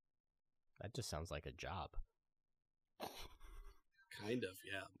 That just sounds like a job. Kind of,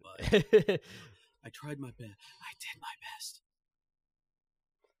 yeah, but I tried my best. I did my best.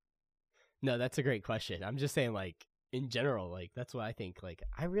 No, that's a great question. I'm just saying, like, in general, like, that's what I think. Like,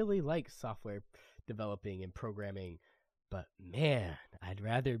 I really like software developing and programming, but man, I'd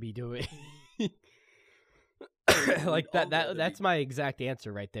rather be doing like that's my exact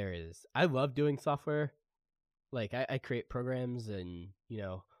answer right there. Is I love doing software. Like, I create programs and,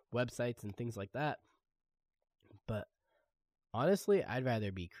 websites and things like that. But honestly, I'd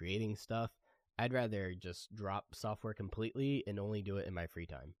rather be creating stuff. I'd rather just drop software completely and only do it in my free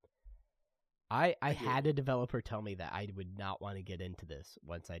time. I had a developer tell me that I would not want to get into this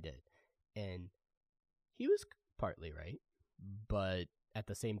once I did. And he was partly right. But at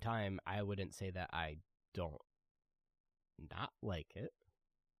the same time, I wouldn't say that I don't not like it.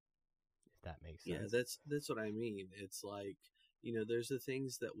 If that makes sense. Yeah, that's what I mean. It's like, there's the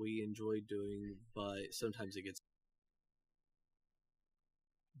things that we enjoy doing, but sometimes it gets...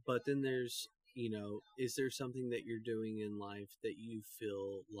 But then there's, is there something that you're doing in life that you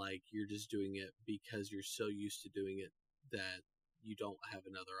feel like you're just doing it because you're so used to doing it that you don't have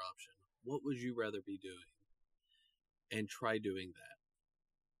another option? What would you rather be doing? And try doing that.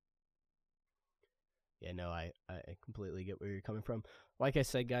 Yeah, no, I completely get where you're coming from. Like I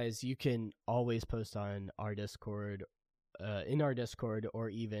said, guys, you can always post on our Discord, in our Discord, or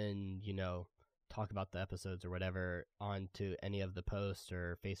even, talk about the episodes or whatever onto any of the posts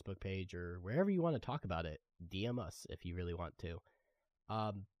or Facebook page or wherever you want to talk about it. DM us if you really want to.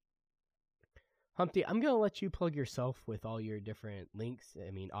 Humpty, I'm going to let you plug yourself with all your different links.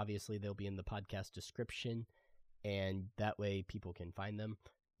 I mean, obviously they'll be in the podcast description, and that way people can find them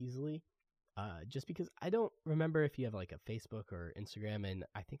easily. Just because I don't remember if you have like a Facebook or Instagram, and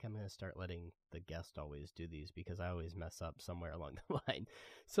I think I'm going to start letting the guest always do these because I always mess up somewhere along the line.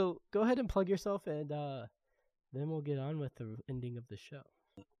 So go ahead and plug yourself, and then we'll get on with the ending of the show.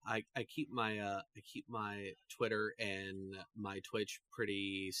 I keep my Twitter and my Twitch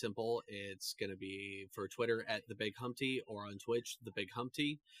pretty simple. It's going to be for Twitter at The Big Humpty, or on Twitch, The Big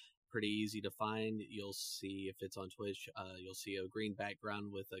Humpty. Pretty easy to find. You'll see, if it's on Twitch, you'll see a green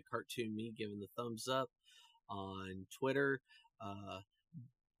background with a cartoon me giving the thumbs up. On Twitter,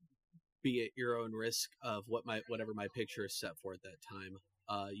 be at your own risk of whatever my picture is set for at that time.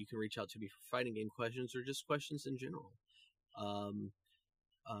 You can reach out to me for fighting game questions or just questions in general.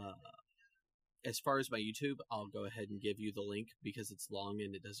 As far as my YouTube, I'll go ahead and give you the link because it's long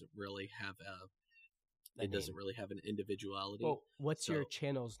and it doesn't really have doesn't really have an individuality. Well, what's your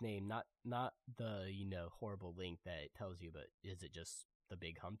channel's name? Not the horrible link that it tells you, but is it just The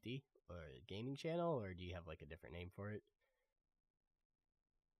Big Humpty or a gaming channel, or do you have like a different name for it?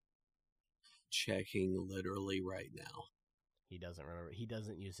 Checking literally right now. He doesn't remember. He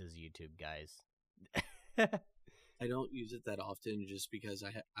doesn't use his YouTube, guys. I don't use it that often just because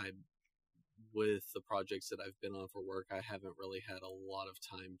I with the projects that I've been on for work, I haven't really had a lot of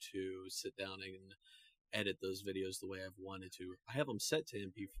time to sit down and edit those videos the way I've wanted to. I have them set to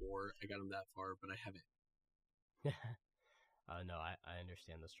MP4. I got them that far, but I haven't. No, I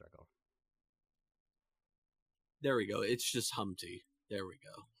understand the struggle. There we go. It's just Humpty. There we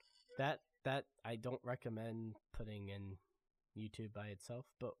go. That I don't recommend putting in YouTube by itself,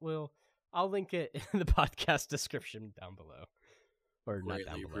 but I'll link it in the podcast description down below. Or not down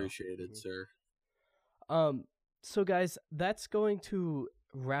Greatly below. appreciated, sir. So guys, that's going to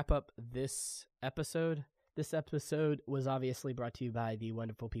wrap up this episode. This episode was obviously brought to you by the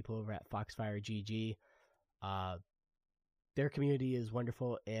wonderful people over at Foxfire GG. Their community is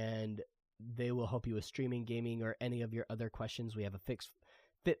wonderful, and they will help you with streaming, gaming, or any of your other questions. We have a Fit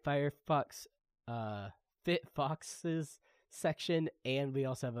Foxes section, and we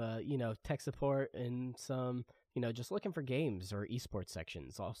also have a tech support and some just looking for games or esports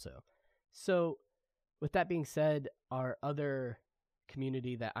sections also. So with that being said, our other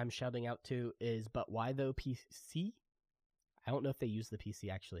community that I'm shouting out to is But Why Though PC. I don't know if they use the PC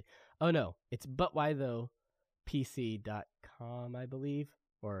actually. Oh no, it's butwhythoughpc.com, I believe,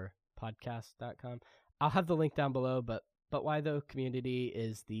 or podcast.com. I'll have the link down below, but Why Though community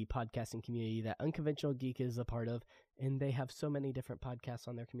is the podcasting community that Unconventional Geek is a part of, and they have so many different podcasts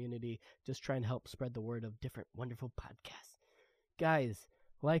on their community. Just try and help spread the word of different wonderful podcasts. Guys,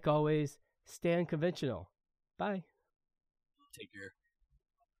 like always, stay unconventional. Bye. Take care.